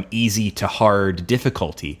 switch from easy to hard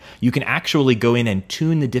difficulty. You can actually go in and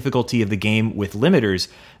tune the difficulty of the game with limiters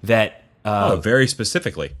that very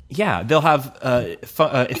specifically. Yeah, they'll have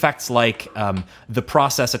effects like the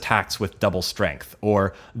process attacks with double strength,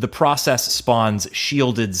 or the process spawns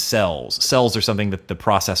shielded cells. Cells are something that the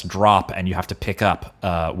process drop and you have to pick up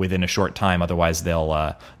within a short time, otherwise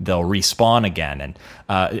they'll respawn again. And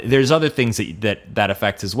there's other things that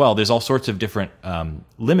affects as well. There's all sorts of different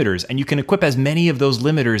limiters, and you can equip as many of those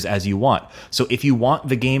limiters as you want. So if you want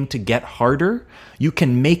the game to get harder, you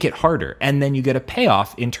can make it harder, and then you get a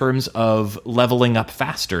payoff in terms of leveling up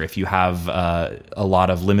faster if you have a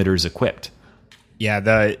lot of limiters equipped. Yeah,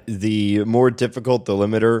 the more difficult the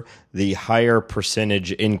limiter, the higher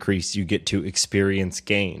percentage increase you get to experience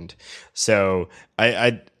gained. So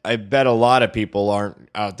I bet a lot of people aren't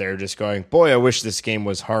out there just going, boy, I wish this game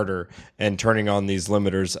was harder, and turning on these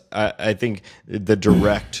limiters. I think the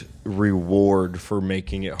direct reward for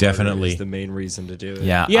making it harder definitely is the main reason to do it.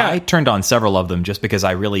 Yeah, I turned on several of them just because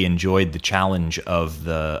I really enjoyed the challenge of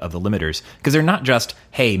the limiters, because they're not just,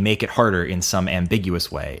 hey, make it harder in some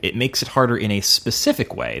ambiguous way. It makes it harder in a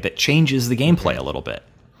specific way that changes the gameplay a little bit.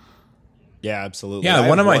 Yeah, absolutely. Yeah,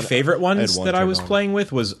 one of my favorite ones that I was playing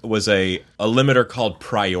with was a limiter called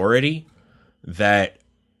Priority that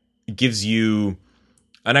gives you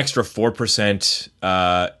an extra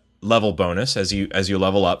 4% level bonus as you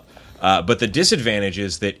level up. But the disadvantage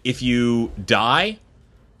is that if you die,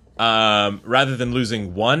 rather than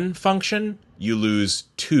losing one function, you lose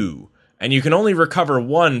 2. And you can only recover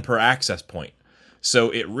 1 per access point. So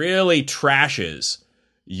it really trashes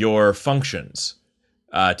your functions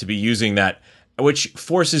to be using that, which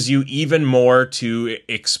forces you even more to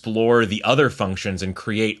explore the other functions and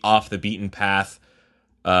create off the beaten path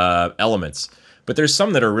elements. But there's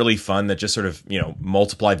some that are really fun that just sort of,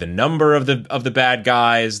 multiply the number of the bad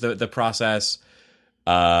guys, the process,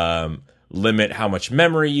 limit how much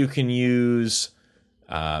memory you can use,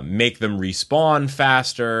 make them respawn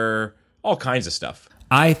faster, all kinds of stuff.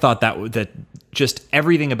 I thought that just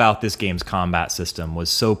everything about this game's combat system was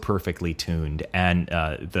so perfectly tuned, and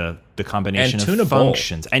the combination and of tunable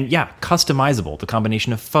functions, and customizable. The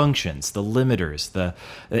combination of functions, the limiters, the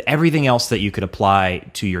everything else that you could apply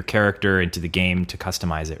to your character and to the game to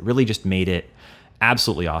customize it really just made it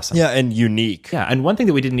absolutely awesome. Yeah, and unique. Yeah, and one thing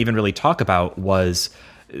that we didn't even really talk about was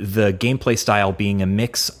the gameplay style being a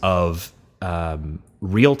mix of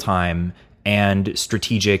real time and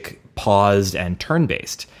strategic, paused, and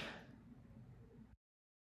turn-based.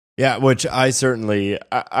 Yeah, which I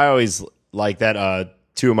always like that.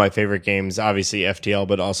 two of my favorite games, obviously FTL,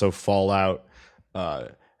 but also Fallout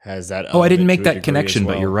has that. Oh, I didn't element make to a that degree connection, as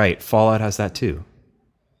well. but you're right. Fallout has that too.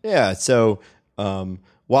 Yeah, so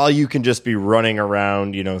while you can just be running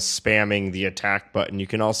around, spamming the attack button, you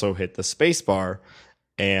can also hit the space bar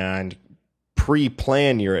and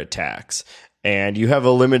pre-plan your attacks. And you have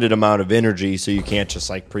a limited amount of energy, so you can't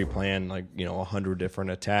just like pre-plan 100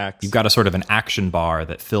 different attacks. You've got a sort of an action bar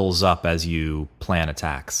that fills up as you plan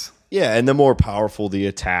attacks. Yeah, and the more powerful the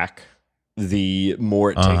attack, the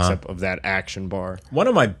more it takes up of that action bar. One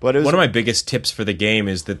of my biggest tips for the game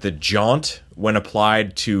is that the jaunt, when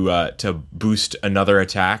applied to boost another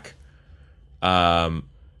attack, jaunt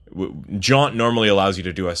normally allows you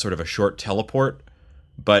to do a sort of a short teleport,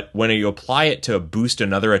 but when you apply it to boost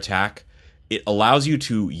another attack, it allows you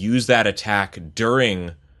to use that attack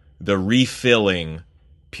during the refilling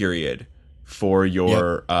period for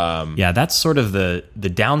your that's sort of the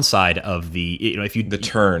downside of the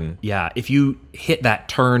turn. Yeah, if you hit that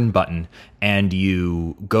turn button and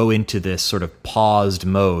you go into this sort of paused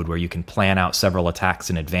mode where you can plan out several attacks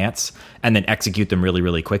in advance and then execute them really,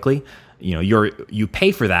 really quickly, you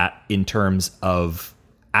pay for that in terms of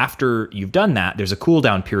after you've done that, there's a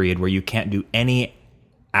cooldown period where you can't do any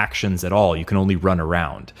actions at all. You can only run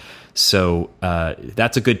around. So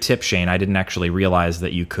that's a good tip, Shane. I didn't actually realize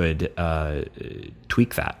that you could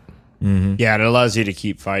tweak that. Mm-hmm. Yeah, it allows you to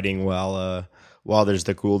keep fighting while there's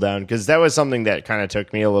the cooldown. Because that was something that kind of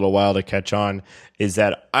took me a little while to catch on, is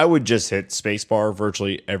that I would just hit spacebar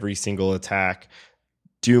virtually every single attack,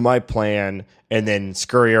 do my plan, and then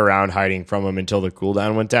scurry around hiding from them until the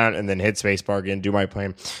cooldown went down, and then hit spacebar again, do my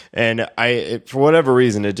plan. And for whatever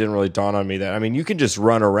reason, it didn't really dawn on me that, you can just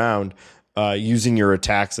run around using your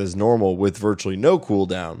attacks as normal with virtually no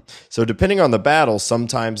cooldown. So depending on the battle,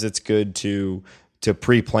 sometimes it's good to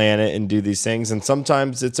pre-plan it and do these things, and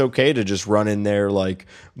sometimes it's okay to just run in there like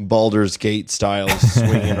Baldur's Gate style,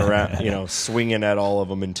 swinging around, swinging at all of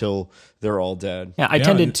them until they're all dead. Yeah, I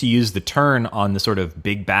tended to use the turn on the sort of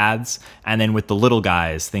big bads, and then with the little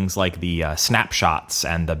guys, things like the snapshots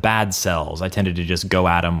and the bad cells, I tended to just go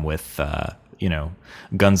at them with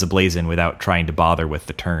guns ablazing without trying to bother with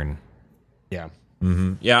the turn. Yeah.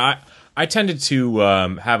 Mm-hmm. Yeah, I tended to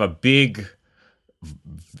have a big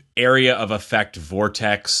area of effect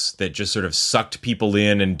vortex that just sort of sucked people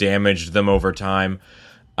in and damaged them over time,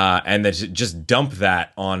 and that just dump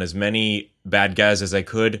that on as many bad guys as I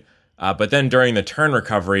could. But then during the turn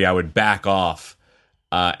recovery, I would back off,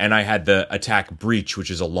 and I had the attack breach,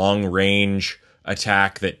 which is a long-range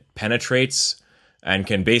attack that penetrates and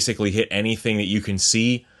can basically hit anything that you can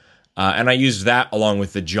see. And I used that along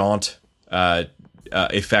with the jaunt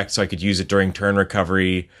effect, so I could use it during turn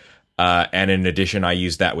recovery. And in addition, I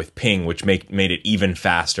used that with ping, which made it even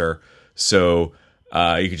faster. So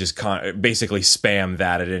you could just basically spam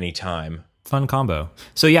that at any time. Fun combo.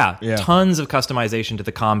 So yeah, tons of customization to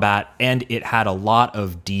the combat, and it had a lot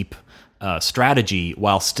of deep strategy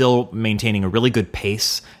while still maintaining a really good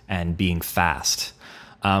pace and being fast.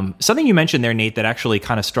 Something you mentioned there, Nate, that actually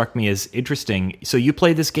kind of struck me as interesting. So you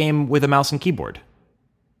played this game with a mouse and keyboard.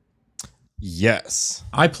 Yes.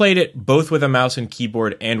 I played it both with a mouse and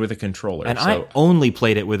keyboard and with a controller. And I only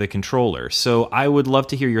played it with a controller. So I would love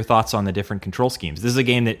to hear your thoughts on the different control schemes. This is a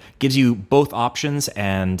game that gives you both options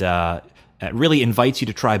and really invites you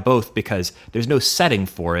to try both because there's no setting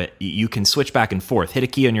for it. You can switch back and forth. Hit a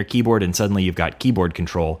key on your keyboard and suddenly you've got keyboard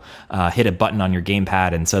control. Hit a button on your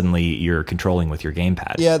gamepad and suddenly you're controlling with your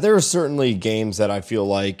gamepad. Yeah, there are certainly games that I feel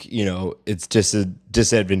like, it's just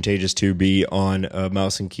disadvantageous to be on a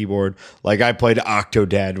mouse and keyboard. Like I played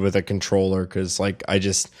Octodad with a controller because I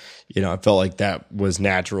just, I felt like that was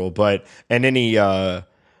natural. But and any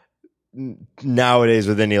nowadays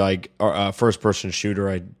with any first person shooter,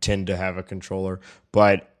 I tend to have a controller.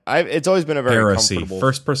 But it's always been a very comfortable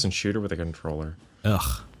first person shooter with a controller.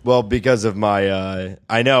 Ugh. Well, because of my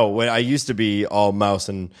I know when I used to be all mouse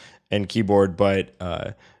and keyboard, but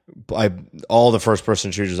all the first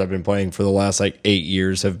person shooters I've been playing for the last 8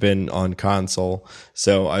 years have been on console.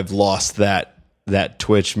 So I've lost that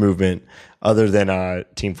twitch movement other than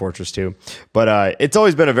Team Fortress 2. But it's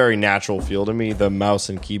always been a very natural feel to me, the mouse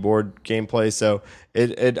and keyboard gameplay. So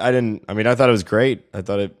I thought it was great. I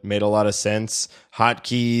thought it made a lot of sense.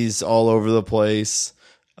 Hotkeys all over the place.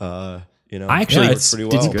 I actually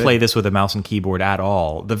didn't play this with a mouse and keyboard at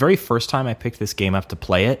all. The very first time I picked this game up to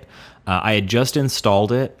play it, I had just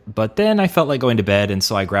installed it, but then I felt like going to bed, and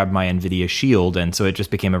so I grabbed my NVIDIA Shield, and so it just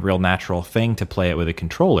became a real natural thing to play it with a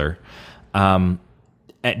controller.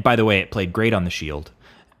 By the way, it played great on the Shield.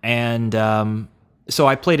 And So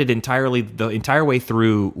I played it the entire way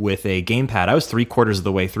through with a gamepad. I was 3/4 of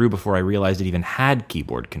the way through before I realized it even had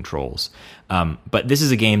keyboard controls. But this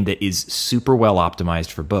is a game that is super well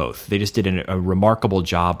optimized for both. They just did a remarkable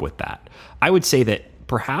job with that. I would say that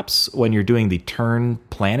perhaps when you're doing the turn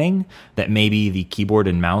planning, that maybe the keyboard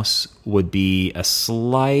and mouse would be a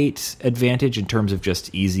slight advantage in terms of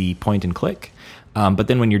just easy point and click. But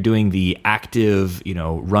then when you're doing the active,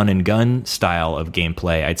 run and gun style of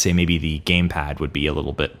gameplay, I'd say maybe the gamepad would be a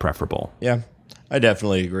little bit preferable. Yeah, I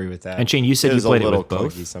definitely agree with that. And Shane, you said you played it with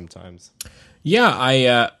both? Sometimes. Yeah,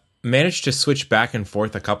 I managed to switch back and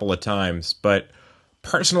forth a couple of times, but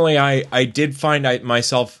personally, I did find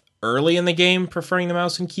myself early in the game preferring the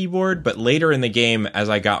mouse and keyboard, but later in the game, as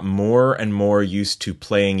I got more and more used to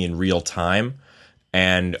playing in real time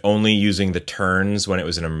and only using the turns when it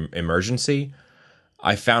was an emergency,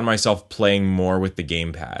 I found myself playing more with the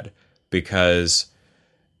gamepad, because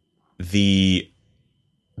the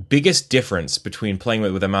biggest difference between playing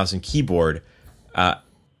with a mouse and keyboard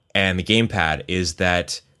and the gamepad is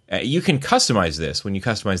that you can customize this when you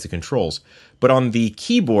customize the controls, but on the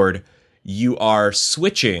keyboard, you are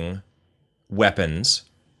switching weapons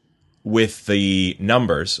with the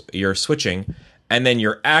numbers. You're switching, and then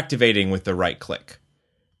you're activating with the right click.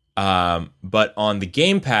 But on the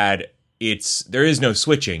gamepad, there is no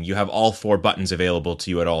switching. You have all 4 buttons available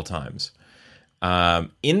to you at all times.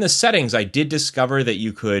 In the settings, I did discover that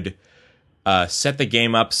you could set the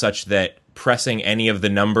game up such that pressing any of the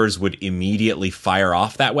numbers would immediately fire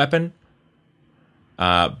off that weapon.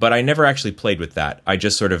 But I never actually played with that. I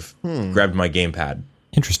just sort of grabbed my gamepad.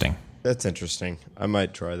 Interesting. That's interesting. I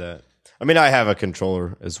might try that. I mean, I have a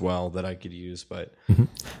controller as well that I could use, but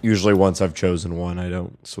usually once I've chosen one, I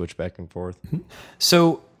don't switch back and forth.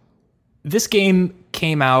 So this game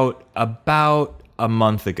came out about a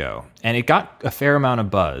month ago, and it got a fair amount of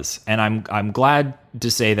buzz. And I'm glad to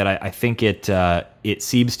say that I think it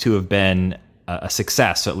seems to have been a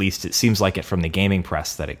success. At least it seems like it from the gaming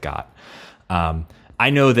press that it got. I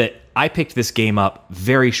know that I picked this game up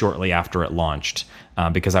very shortly after it launched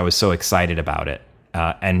because I was so excited about it.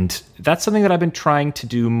 And that's something that I've been trying to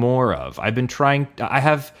do more of. I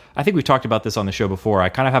think we've talked about this on the show before. I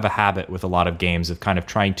kind of have a habit with a lot of games of kind of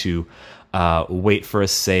trying to wait for a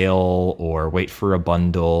sale or wait for a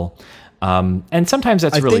bundle. And sometimes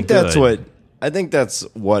that's really good. I think that's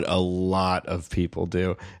what a lot of people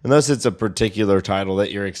do. Unless it's a particular title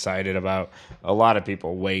that you're excited about, a lot of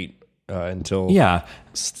people wait until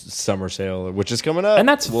summer sale, which is coming up, and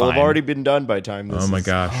that's will have already been done by time this. Oh my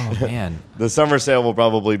gosh! Oh man, the summer sale will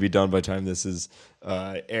probably be done by time this is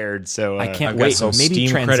aired. So I can't I've wait. got some Maybe Steam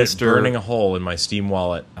credits Transistor burning a hole in my Steam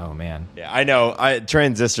wallet. Oh man, yeah, I know.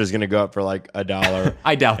 Transistor is going to go up for like $1.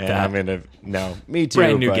 I doubt that. I'm gonna me too.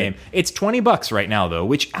 Brand new game. It's $20 right now though,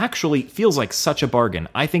 which actually feels like such a bargain.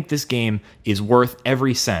 I think this game is worth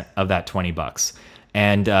every cent of that $20.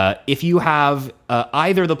 And if you have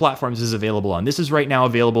either of the platforms this is available on, this is right now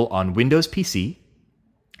available on Windows PC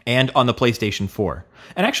and on the PlayStation 4.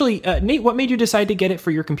 And actually, Nate, what made you decide to get it for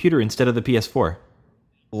your computer instead of the PS4?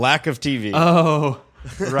 Lack of TV. Oh,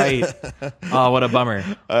 right. Oh, what a bummer.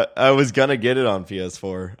 I was going to get it on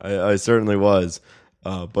PS4. I certainly was.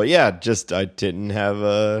 But yeah, just I didn't have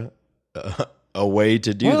a way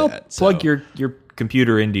to do that. Plug your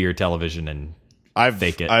computer into your television and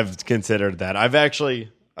fake it. I've considered that. I've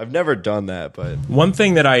never done that, but one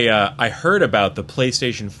thing that I heard about the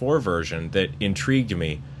PlayStation 4 version that intrigued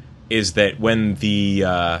me is that when the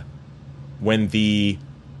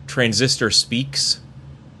transistor speaks,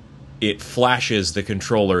 it flashes the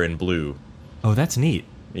controller in blue. Oh, that's neat.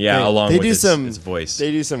 Yeah, along with its voice.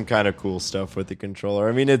 They do some kind of cool stuff with the controller.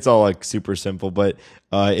 I mean, it's all like super simple, but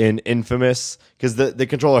in Infamous, because the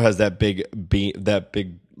controller has that big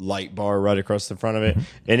light bar right across the front of it.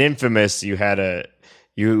 In Infamous, like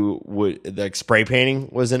spray painting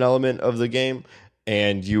was an element of the game,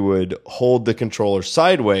 and you would hold the controller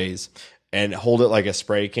sideways and hold it like a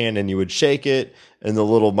spray can, and you would shake it, and the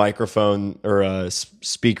little microphone or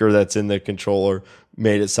speaker that's in the controller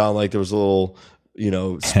made it sound like there was a little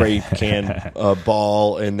spray can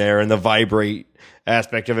ball in there, and the vibrate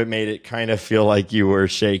aspect of it made it kind of feel like you were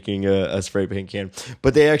shaking a spray paint can.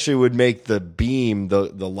 But they actually would make the beam,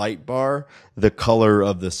 the light bar, the color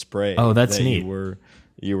of the spray. Oh, that's neat.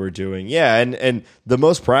 You were doing. Yeah, and the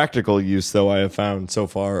most practical use, though, I have found so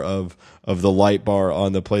far of the light bar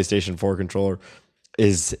on the PlayStation 4 controller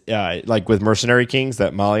is like with Mercenary Kings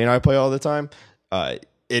that Molly and I play all the time.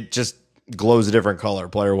 It just glows a different color,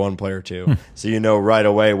 player 1, player 2. So you know right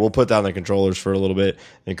away. We'll put down the controllers for a little bit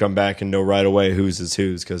and come back and know right away whose is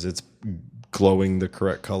whose because it's glowing the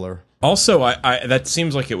correct color. Also, I that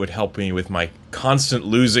seems like it would help me with my constant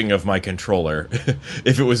losing of my controller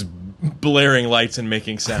if it was blaring lights and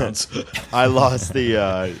making sounds. I lost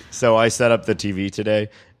the so I set up the TV today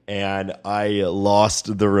and I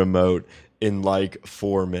lost the remote in like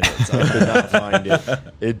 4 minutes. I could not find it.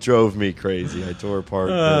 It drove me crazy. I tore apart.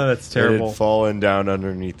 That's terrible. It had fallen down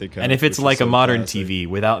underneath the couch. And if it's which like is a so modern classic. TV,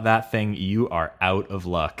 without that thing, you are out of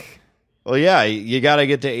luck. Well, yeah, you got to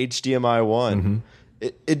get to HDMI 1.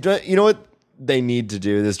 You know what they need to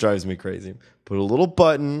do? This drives me crazy. Put a little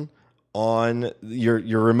button on your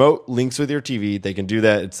remote links with your TV. They can do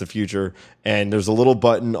that. It's the future. And there's a little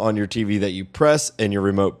button on your TV that you press and your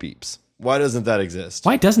remote beeps. Why doesn't that exist?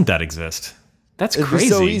 Why doesn't that exist? That's It'd crazy. be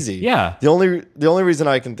so easy. Yeah. The only reason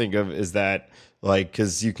I can think of is that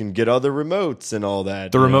because you can get other remotes and all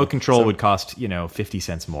that. The remote control would cost 50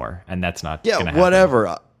 cents more, and that's not gonna happen.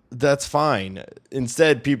 Whatever. That's fine.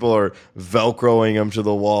 Instead, people are Velcroing them to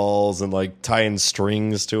the walls and like tying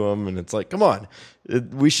strings to them, and it's like, come on,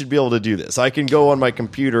 we should be able to do this. I can go on my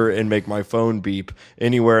computer and make my phone beep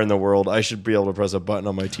anywhere in the world. I should be able to press a button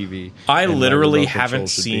on my TV. I and my literally remote control haven't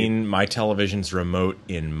should seen my television's remote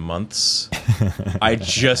in months. I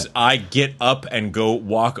get up and go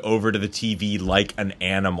walk over to the TV like an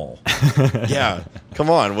animal. beep. Yeah, come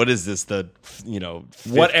on. What is this?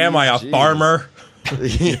 What am I, a 50s? farmer?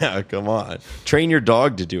 Yeah, come on. Train your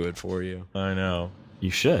dog to do it for you. I know.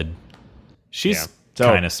 You should. She's Yeah. So-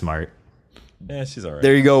 kind of smart. Yeah, she's all right.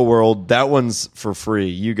 There you go, world. That one's for free.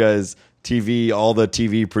 You guys, all the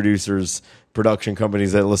TV producers, production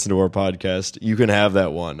companies that listen to our podcast, you can have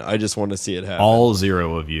that one. I just want to see it happen. All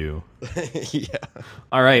 0 of you. Yeah.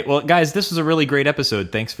 All right. Well, guys, this was a really great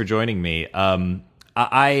episode. Thanks for joining me.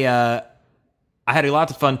 I had a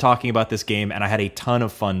lot of fun talking about this game, and I had a ton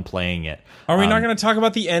of fun playing it. Are we not going to talk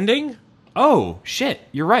about the ending? Oh, shit.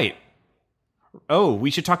 You're right. Oh,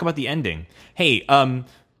 we should talk about the ending. Hey,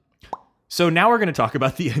 so now we're going to talk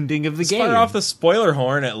about the ending of the game. Fire off the spoiler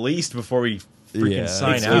horn at least before we freaking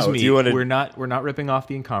sign Excuse out. me. Do you wanna- We're not ripping off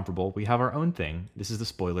the incomparable. We have our own thing. This is the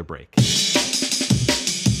spoiler break.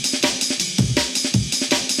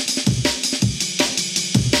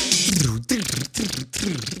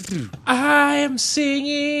 I am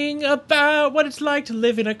singing about what it's like to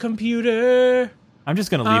live in a computer. I'm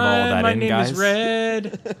just going to leave all of that My in, name guys. is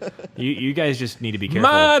Red. You guys just need to be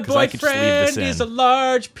careful. My 'cause I could just leave boyfriend this in. is a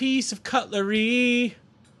large piece of cutlery.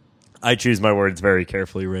 I choose my words very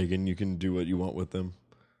carefully, Reagan. You can do what you want with them.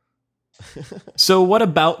 So what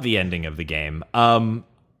about the ending of the game?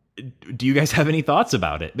 Do you guys have any thoughts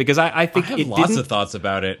about it? Because I think I have it lots didn't, of thoughts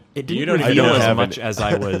about it. it You didn't don't reveal even as have much it. as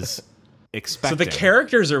I was expecting. So the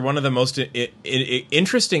characters are one of the most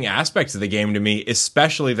interesting aspects of the game to me,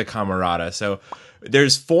 especially the Camarada. So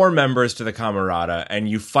there's 4 members to the Camarada, and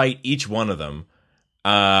you fight each one of them.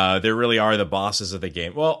 There really are the bosses of the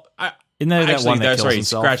game. Well, Isn't there that actually, one that kills sorry,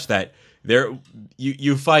 himself? scratch that.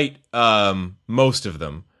 You fight most of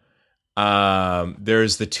them.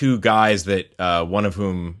 There's the 2 guys that one of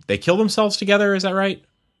whom they kill themselves together. Is that right?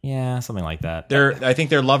 Yeah, something like that. I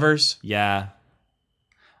think they're lovers. Yeah.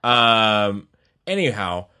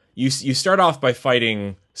 Anyhow, you start off by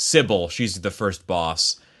fighting Sybil. She's the first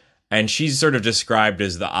boss, and she's sort of described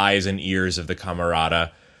as the eyes and ears of the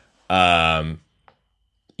Camarada.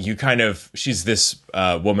 She's this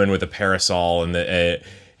woman with a parasol, and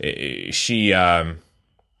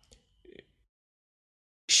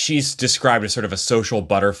she's described as sort of a social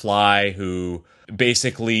butterfly who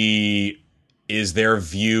basically is their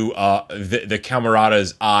view, the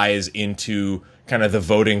Camarada's eyes into kind of the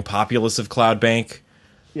voting populace of Cloud Bank.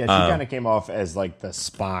 Yeah, she kind of came off as like the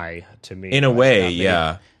spy to me. In a way,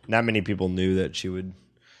 yeah. Not many people knew that she would,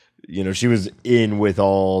 she was in with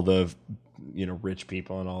all the, rich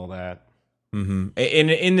people and all that. Mm-hmm.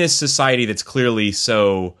 In this society that's clearly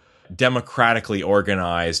so democratically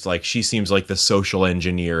organized, like she seems like the social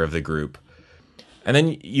engineer of the group. And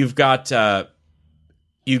then you've got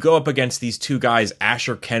you go up against these 2 guys,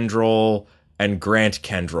 Asher Kendrell and Grant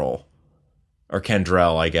Kendrell, or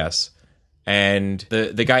Kendrell, I guess. And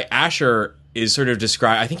the guy Asher is sort of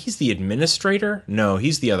described. I think he's the administrator. No,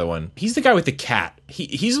 he's the other one. He's the guy with the cat.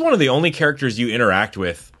 He's one of the only characters you interact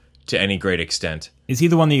with to any great extent. Is he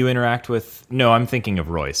the one that you interact with? No, I'm thinking of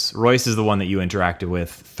Royce. Royce is the one that you interacted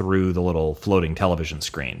with through the little floating television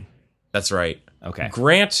screen. That's right. Okay.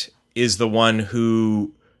 Grant is the one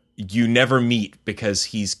who you never meet because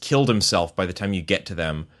he's killed himself by the time you get to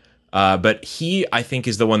them. But he, I think,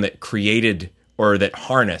 is the one that created or that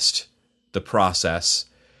harnessed the process.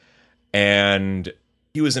 And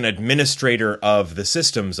he was an administrator of the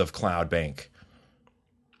systems of Cloud Bank.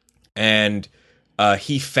 And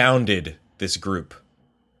he founded this group.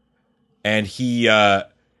 and he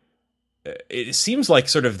it seems like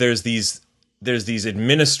sort of there's these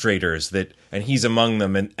administrators and he's among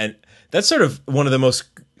them, and that's sort of one of the most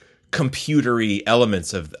computery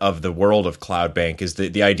elements of the world of Cloud Bank is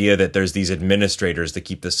the idea that there's these administrators that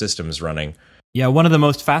keep the systems running. Yeah, one of the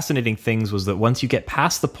most fascinating things was that once you get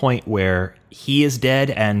past the point where he is dead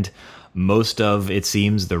and most of, it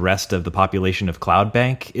seems, the rest of the population of Cloud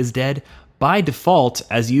Bank is dead, by default,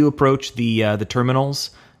 as you approach the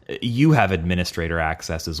terminals, you have administrator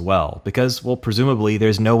access as well. Because, well, presumably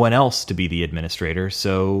there's no one else to be the administrator,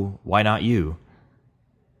 so why not you?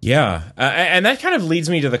 Yeah, and that kind of leads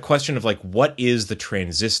me to the question of, like, what is the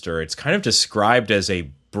transistor? It's kind of described as a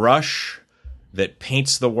brush that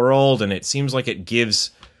paints the world, and it seems like it gives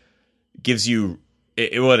you,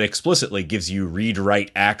 it explicitly gives you read-write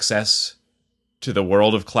access to the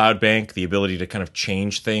world of Cloud Bank, the ability to kind of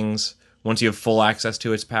change things once you have full access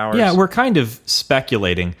to its powers. Yeah, we're kind of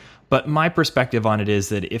speculating, but my perspective on it is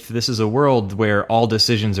that if this is a world where all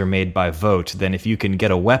decisions are made by vote, then if you can get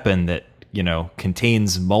a weapon that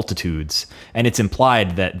contains multitudes, and it's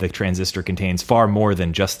implied that the transistor contains far more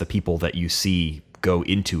than just the people that you see go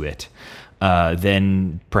into it,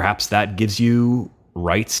 then perhaps that gives you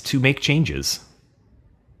rights to make changes.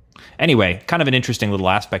 Anyway, kind of an interesting little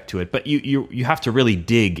aspect to it, but you have to really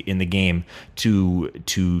dig in the game to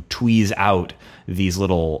tweeze out these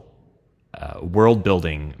little world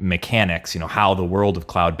building mechanics, how the world of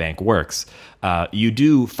Cloud Bank works. You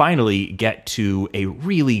do finally get to a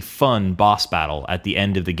really fun boss battle at the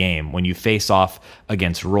end of the game when you face off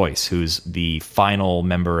against Royce, who's the final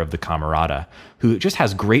member of the Camarada, who just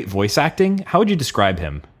has great voice acting. How would you describe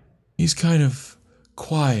him? He's kind of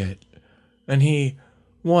quiet, and he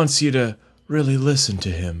wants you to really listen to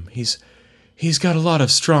him. He's got a lot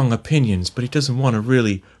of strong opinions, but he doesn't want to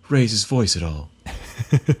really raise his voice at all.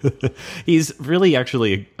 He's really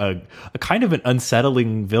actually a kind of an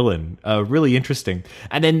unsettling villain, really interesting.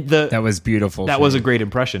 And then that was beautiful. That was a great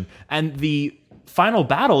impression. And the final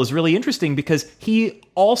battle is really interesting because he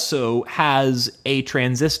also has a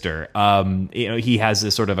transistor. He has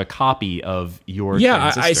this sort of a copy of your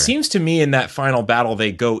transistor. It seems to me in that final battle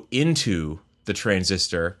they go into the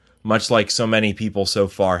transistor, much like so many people so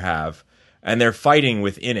far have, and they're fighting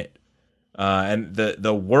within it. And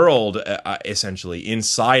the world, essentially,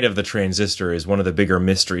 inside of the transistor is one of the bigger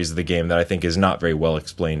mysteries of the game that I think is not very well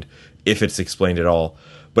explained, if it's explained at all.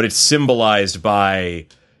 But it's symbolized by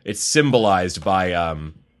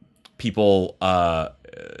people are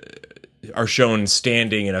shown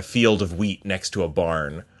standing in a field of wheat next to a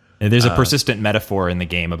barn. There's a persistent metaphor in the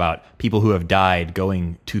game about people who have died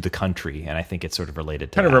going to the country, and I think it's sort of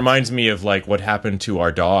related to that. Kind of reminds me of like what happened to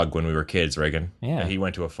our dog when we were kids, Reagan. Yeah. He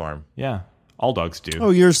went to a farm. Yeah, all dogs do.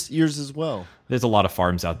 Oh, yours as well. There's a lot of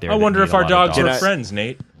farms out there. I wonder if our dogs are friends,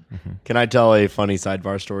 Nate. Can I tell a funny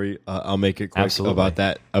sidebar story? I'll make it quick. Absolutely.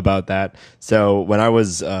 about that. So when I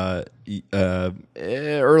was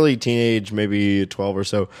early teenage, maybe 12 or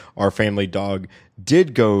so, our family dog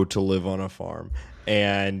did go to live on a farm.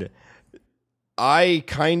 And I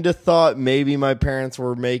kind of thought maybe my parents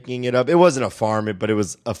were making it up. It wasn't a farm, but it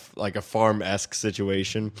was like a farm-esque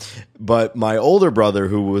situation. But my older brother,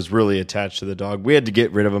 who was really attached to the dog, we had to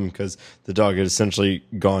get rid of him because the dog had essentially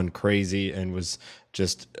gone crazy and was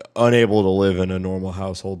just unable to live in a normal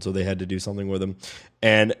household. So they had to do something with him.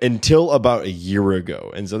 And until about a year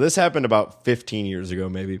ago, and so this happened about 15 years ago,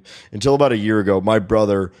 maybe, until about a year ago, my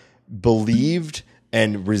brother believed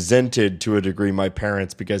and resented to a degree my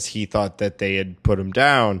parents because he thought that they had put him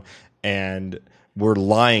down and were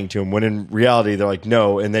lying to him, when in reality they're like,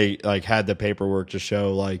 no. And they like had the paperwork to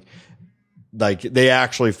show like they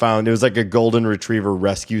actually found it was like a golden retriever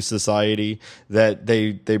rescue society that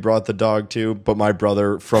they brought the dog to. But my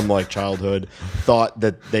brother from like childhood thought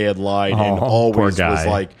that they had lied and always was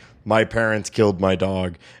like, my parents killed my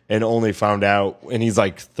dog, and only found out, and he's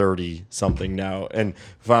like 30 something now, and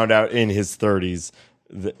found out in his 30s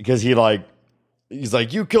because he's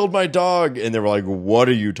like, you killed my dog. And they were like, what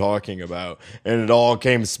are you talking about? And it all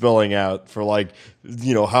came spilling out for like,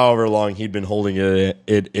 however long he'd been holding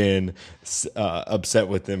it in, upset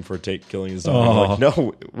with him for killing his dog. I'm like,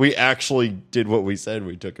 no, we actually did what we said.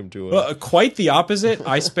 We took him to quite the opposite.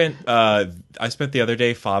 I spent the other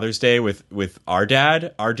day, Father's Day, with our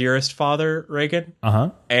dad, our dearest father, Reagan.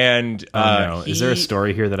 And is there a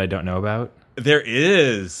story here that I don't know about? There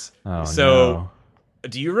is. No.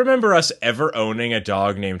 Do you remember us ever owning a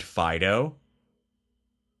dog named Fido?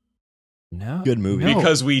 No. Good movie. No.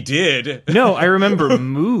 Because we did. No, I remember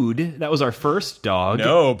Mood. That was our first dog.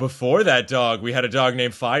 No, before that dog, we had a dog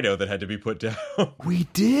named Fido that had to be put down. We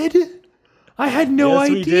did? I had no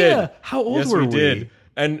idea. We did. How old were we? Did.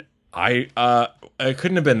 And I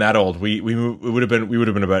couldn't have been that old. We would have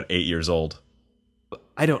been about 8 years old.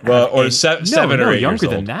 I don't. Well, or no, 7 or 8 younger years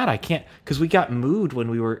than old. that. I can't because we got moved when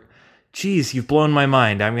we were. Geez, you've blown my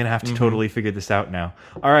mind. I'm gonna have to totally figure this out now.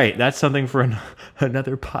 All right, that's something for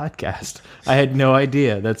another podcast. I had no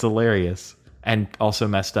idea. That's hilarious and also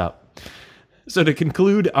messed up. So to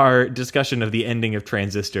conclude our discussion of the ending of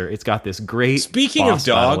Transistor, it's got this great Speaking boss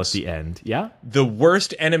of battle dogs, at the end. Yeah. The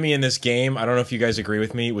worst enemy in this game, I don't know if you guys agree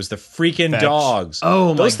with me, was the freaking Fetch. dogs. Oh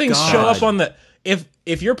my Those things show God. up on the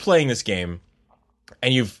if you're playing this game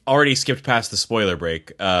and you've already skipped past the spoiler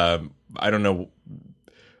break, I don't know.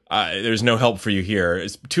 There's no help for you here.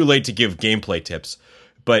 It's too late to give gameplay tips.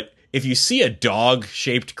 But if you see a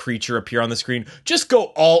dog-shaped creature appear on the screen, just go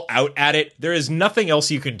all out at it. There is nothing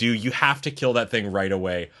else you can do. You have to kill that thing right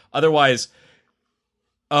away. Otherwise,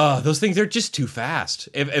 those things are just too fast.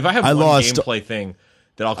 If I have one gameplay thing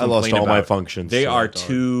that I'll complain lost all about, my functions. they to are that dog.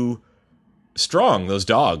 too strong, those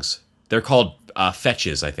dogs. They're called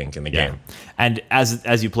fetches, I think, in the game. And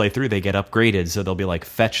as you play through, they get upgraded, so they'll be like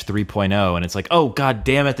Fetch 3.0, and it's like, oh god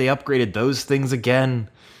damn it, they upgraded those things again.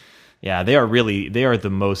 Yeah, they are the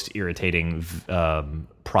most irritating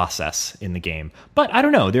process in the game. But I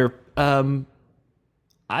don't know, they're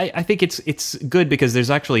I think it's good because there's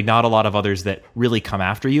actually not a lot of others that really come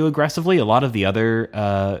after you aggressively. A lot of the other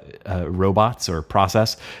robots or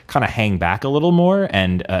process kind of hang back a little more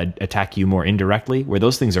and attack you more indirectly, where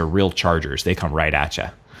those things are real chargers. They come right at you.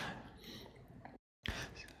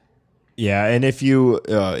 Yeah, and if you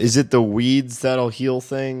is it the weeds that'll heal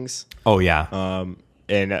things? Oh, yeah.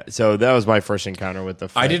 And so that was my first encounter with the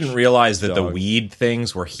fetch I didn't realize that the dog. weed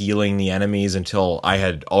things were healing the enemies until I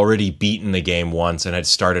had already beaten the game once and had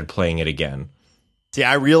started playing it again. See,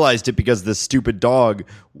 I realized it because the stupid dog,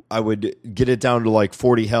 I would get it down to like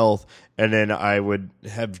 40 health, and then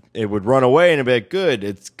it would run away, and it'd be like, good,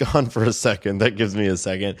 it's gone for a second. That gives me a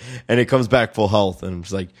second. And it comes back full health, and I'm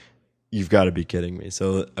just like, you've got to be kidding me.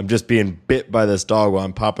 So I'm just being bit by this dog while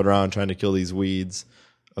I'm popping around trying to kill these weeds.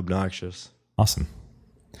 Obnoxious. Awesome.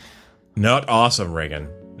 Not awesome, Reagan.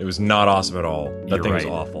 It was not awesome at all. That You're thing right.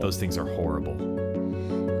 was awful. Those things are horrible.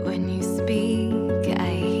 When you speak, I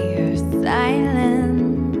hear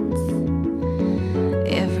silence.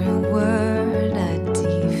 Every word a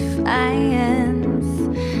defiance.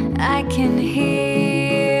 I can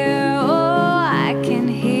hear, oh, I can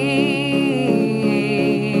hear.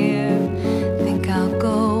 Think I'll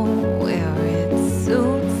go where it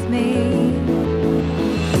suits me.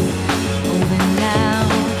 Moving now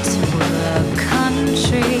to a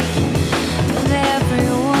country with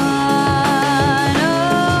everyone,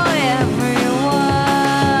 oh everyone,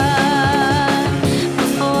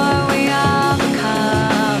 before we all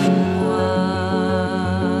become one.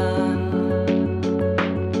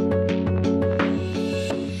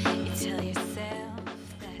 You tell yourself that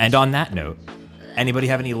And on that note, anybody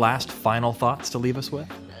have any last final thoughts to leave us with?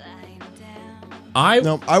 lying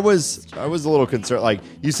down. I was a little concerned. Like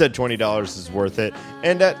you said, $20 is worth it,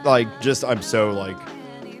 and that I'm so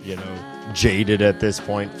jaded at this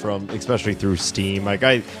point from especially through Steam. Like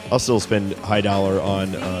I'll still spend high dollar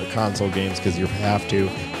on console games because you have to,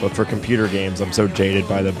 but for computer games, I'm so jaded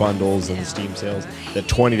by the bundles and the Steam sales that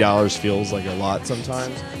 $20 feels like a lot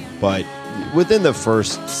sometimes. But within the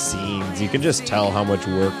first scenes, you can just tell how much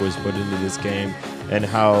work was put into this game and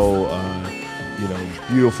how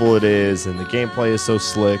beautiful it is, and the gameplay is so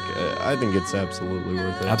slick. I think it's absolutely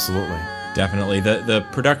worth it. Absolutely. definitely the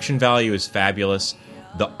production value is fabulous.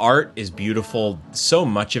 The art is beautiful. So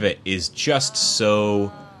much of it is just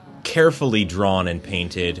so carefully drawn and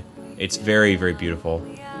painted. It's very, very beautiful.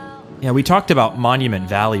 Yeah, we talked about Monument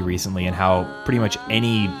Valley recently and how pretty much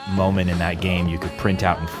any moment in that game you could print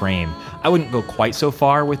out and frame. I wouldn't go quite so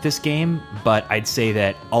far with this game, but I'd say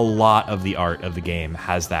that a lot of the art of the game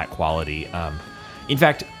has that quality. In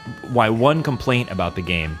fact, one complaint about the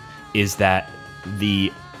game is that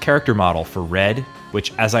the character model for Red,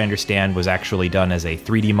 which as I understand was actually done as a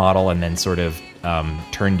 3D model and then sort of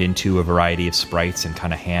turned into a variety of sprites and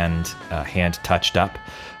kind of hand touched up.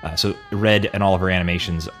 So Red and all of her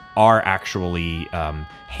animations are actually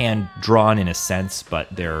hand drawn in a sense, but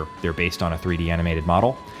they're based on a 3D animated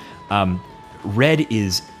model. Red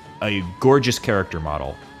is a gorgeous character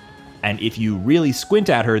model, and if you really squint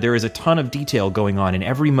at her, there is a ton of detail going on in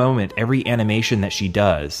every moment, every animation that she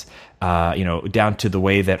does. Down to the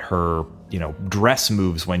way that her dress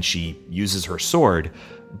moves when she uses her sword.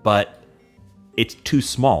 But it's too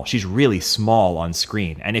small. She's really small on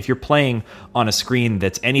screen. And if you're playing on a screen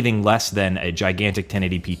that's anything less than a gigantic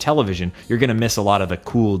 1080p television, you're going to miss a lot of the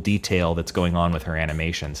cool detail that's going on with her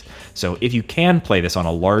animations. So if you can play this on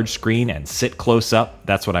a large screen and sit close up,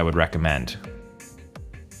 that's what I would recommend.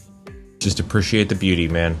 Just appreciate the beauty,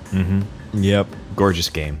 man. Yep. Gorgeous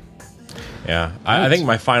game. Yeah. I think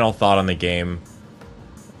my final thought on the game,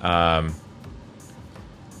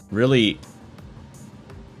 really,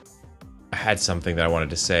 I had something that I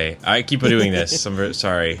wanted to say. I keep doing this. I'm very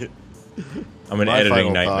sorry. I'm an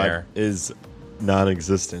editing nightmare. Is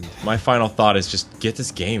non-existent. My final thought is just get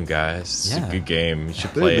this game, guys. It's a good game. You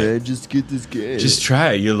should play it. Just get this game. Just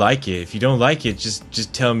try it. You'll like it. If you don't like it,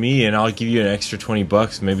 just tell me, and I'll give you an extra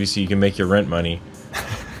 $20, maybe, so you can make your rent money.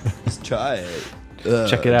 Just try it.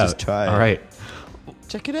 Check it out. Just try it. All right.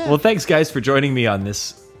 Check it out. Well, thanks, guys, for joining me on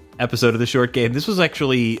this episode of The Short Game. This was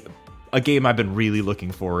actually a game I've been really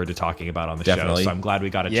looking forward to talking about on the show, so I'm glad we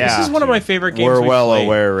got a chance. This is one of my favorite games. We're we've well played.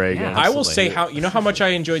 aware, Reagan. Yeah. I will say how much I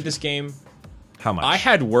enjoyed this game. How much? I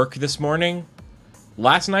had work this morning.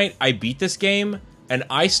 Last night, I beat this game, and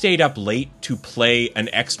I stayed up late to play an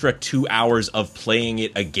extra 2 hours of playing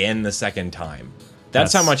it again the second time.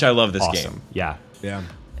 That's how much I love this awesome. game. Yeah. Yeah.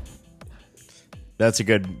 That's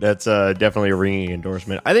definitely a ringing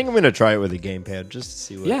endorsement. I think I'm going to try it with a gamepad just to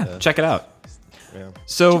see what... check it out. Yeah.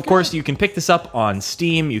 So, of course, you can pick this up on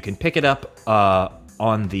Steam. You can pick it up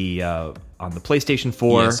on the PlayStation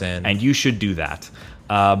 4, ESN. and you should do that.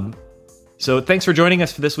 So thanks for joining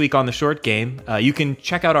us for this week on The Short Game. You can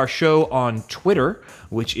check out our show on Twitter,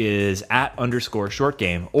 which is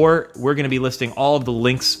 @_shortgame, or we're going to be listing all of the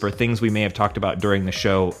links for things we may have talked about during the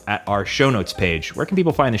show at our show notes page. Where can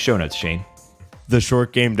people find the show notes, Shane?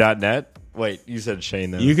 TheShortGame.net. Wait, you said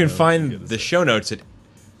Shane. You can find the show notes at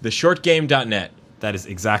theshortgame.net. That is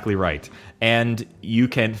exactly right. And you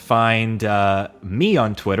can find me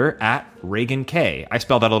on Twitter @ReaganK. I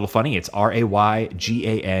spelled that a little funny. It's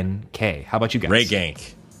RayGank. How about you guys?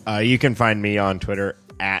 Raygank. You can find me on Twitter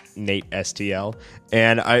 @NateSTL.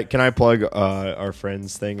 And can I plug our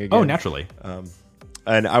friends thing again? Oh, naturally.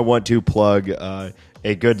 And I want to plug a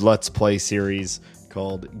good Let's Play series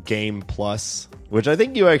called Game Plus, which I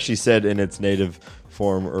think you actually said in its native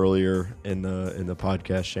form earlier in the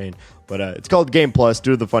podcast, Shane. But it's called Game Plus.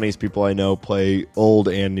 Two of the funniest people I know play old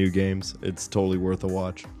and new games. It's totally worth a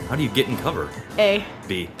watch. How do you get in cover? A.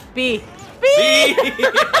 B. B. B.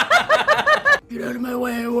 Get out of my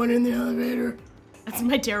way, I want in the elevator. That's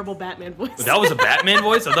my terrible Batman voice. That was a Batman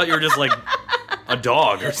voice? I thought you were just like a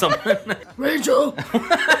dog or something. Rachel!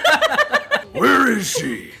 Where is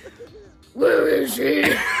she? Where is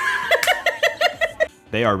she?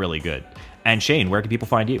 They are really good. And Shane, where can people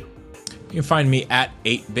find you? You can find me at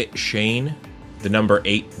 8BitShane, the number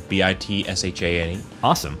 8, BITSHANE.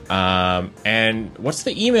 Awesome. And what's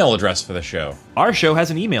the email address for the show? Our show has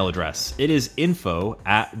an email address. It is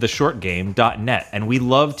info@theshortgame.net, and we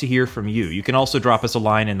love to hear from you. You can also drop us a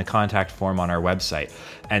line in the contact form on our website.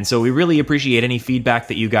 And so we really appreciate any feedback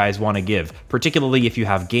that you guys want to give, particularly if you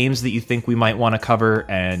have games that you think we might want to cover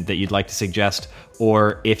and that you'd like to suggest,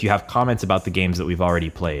 or if you have comments about the games that we've already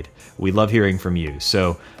played. We love hearing from you.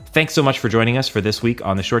 So thanks so much for joining us for this week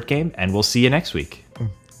on The Short Game, and we'll see you next week.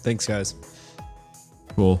 Thanks, guys.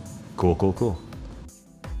 Cool. Cool.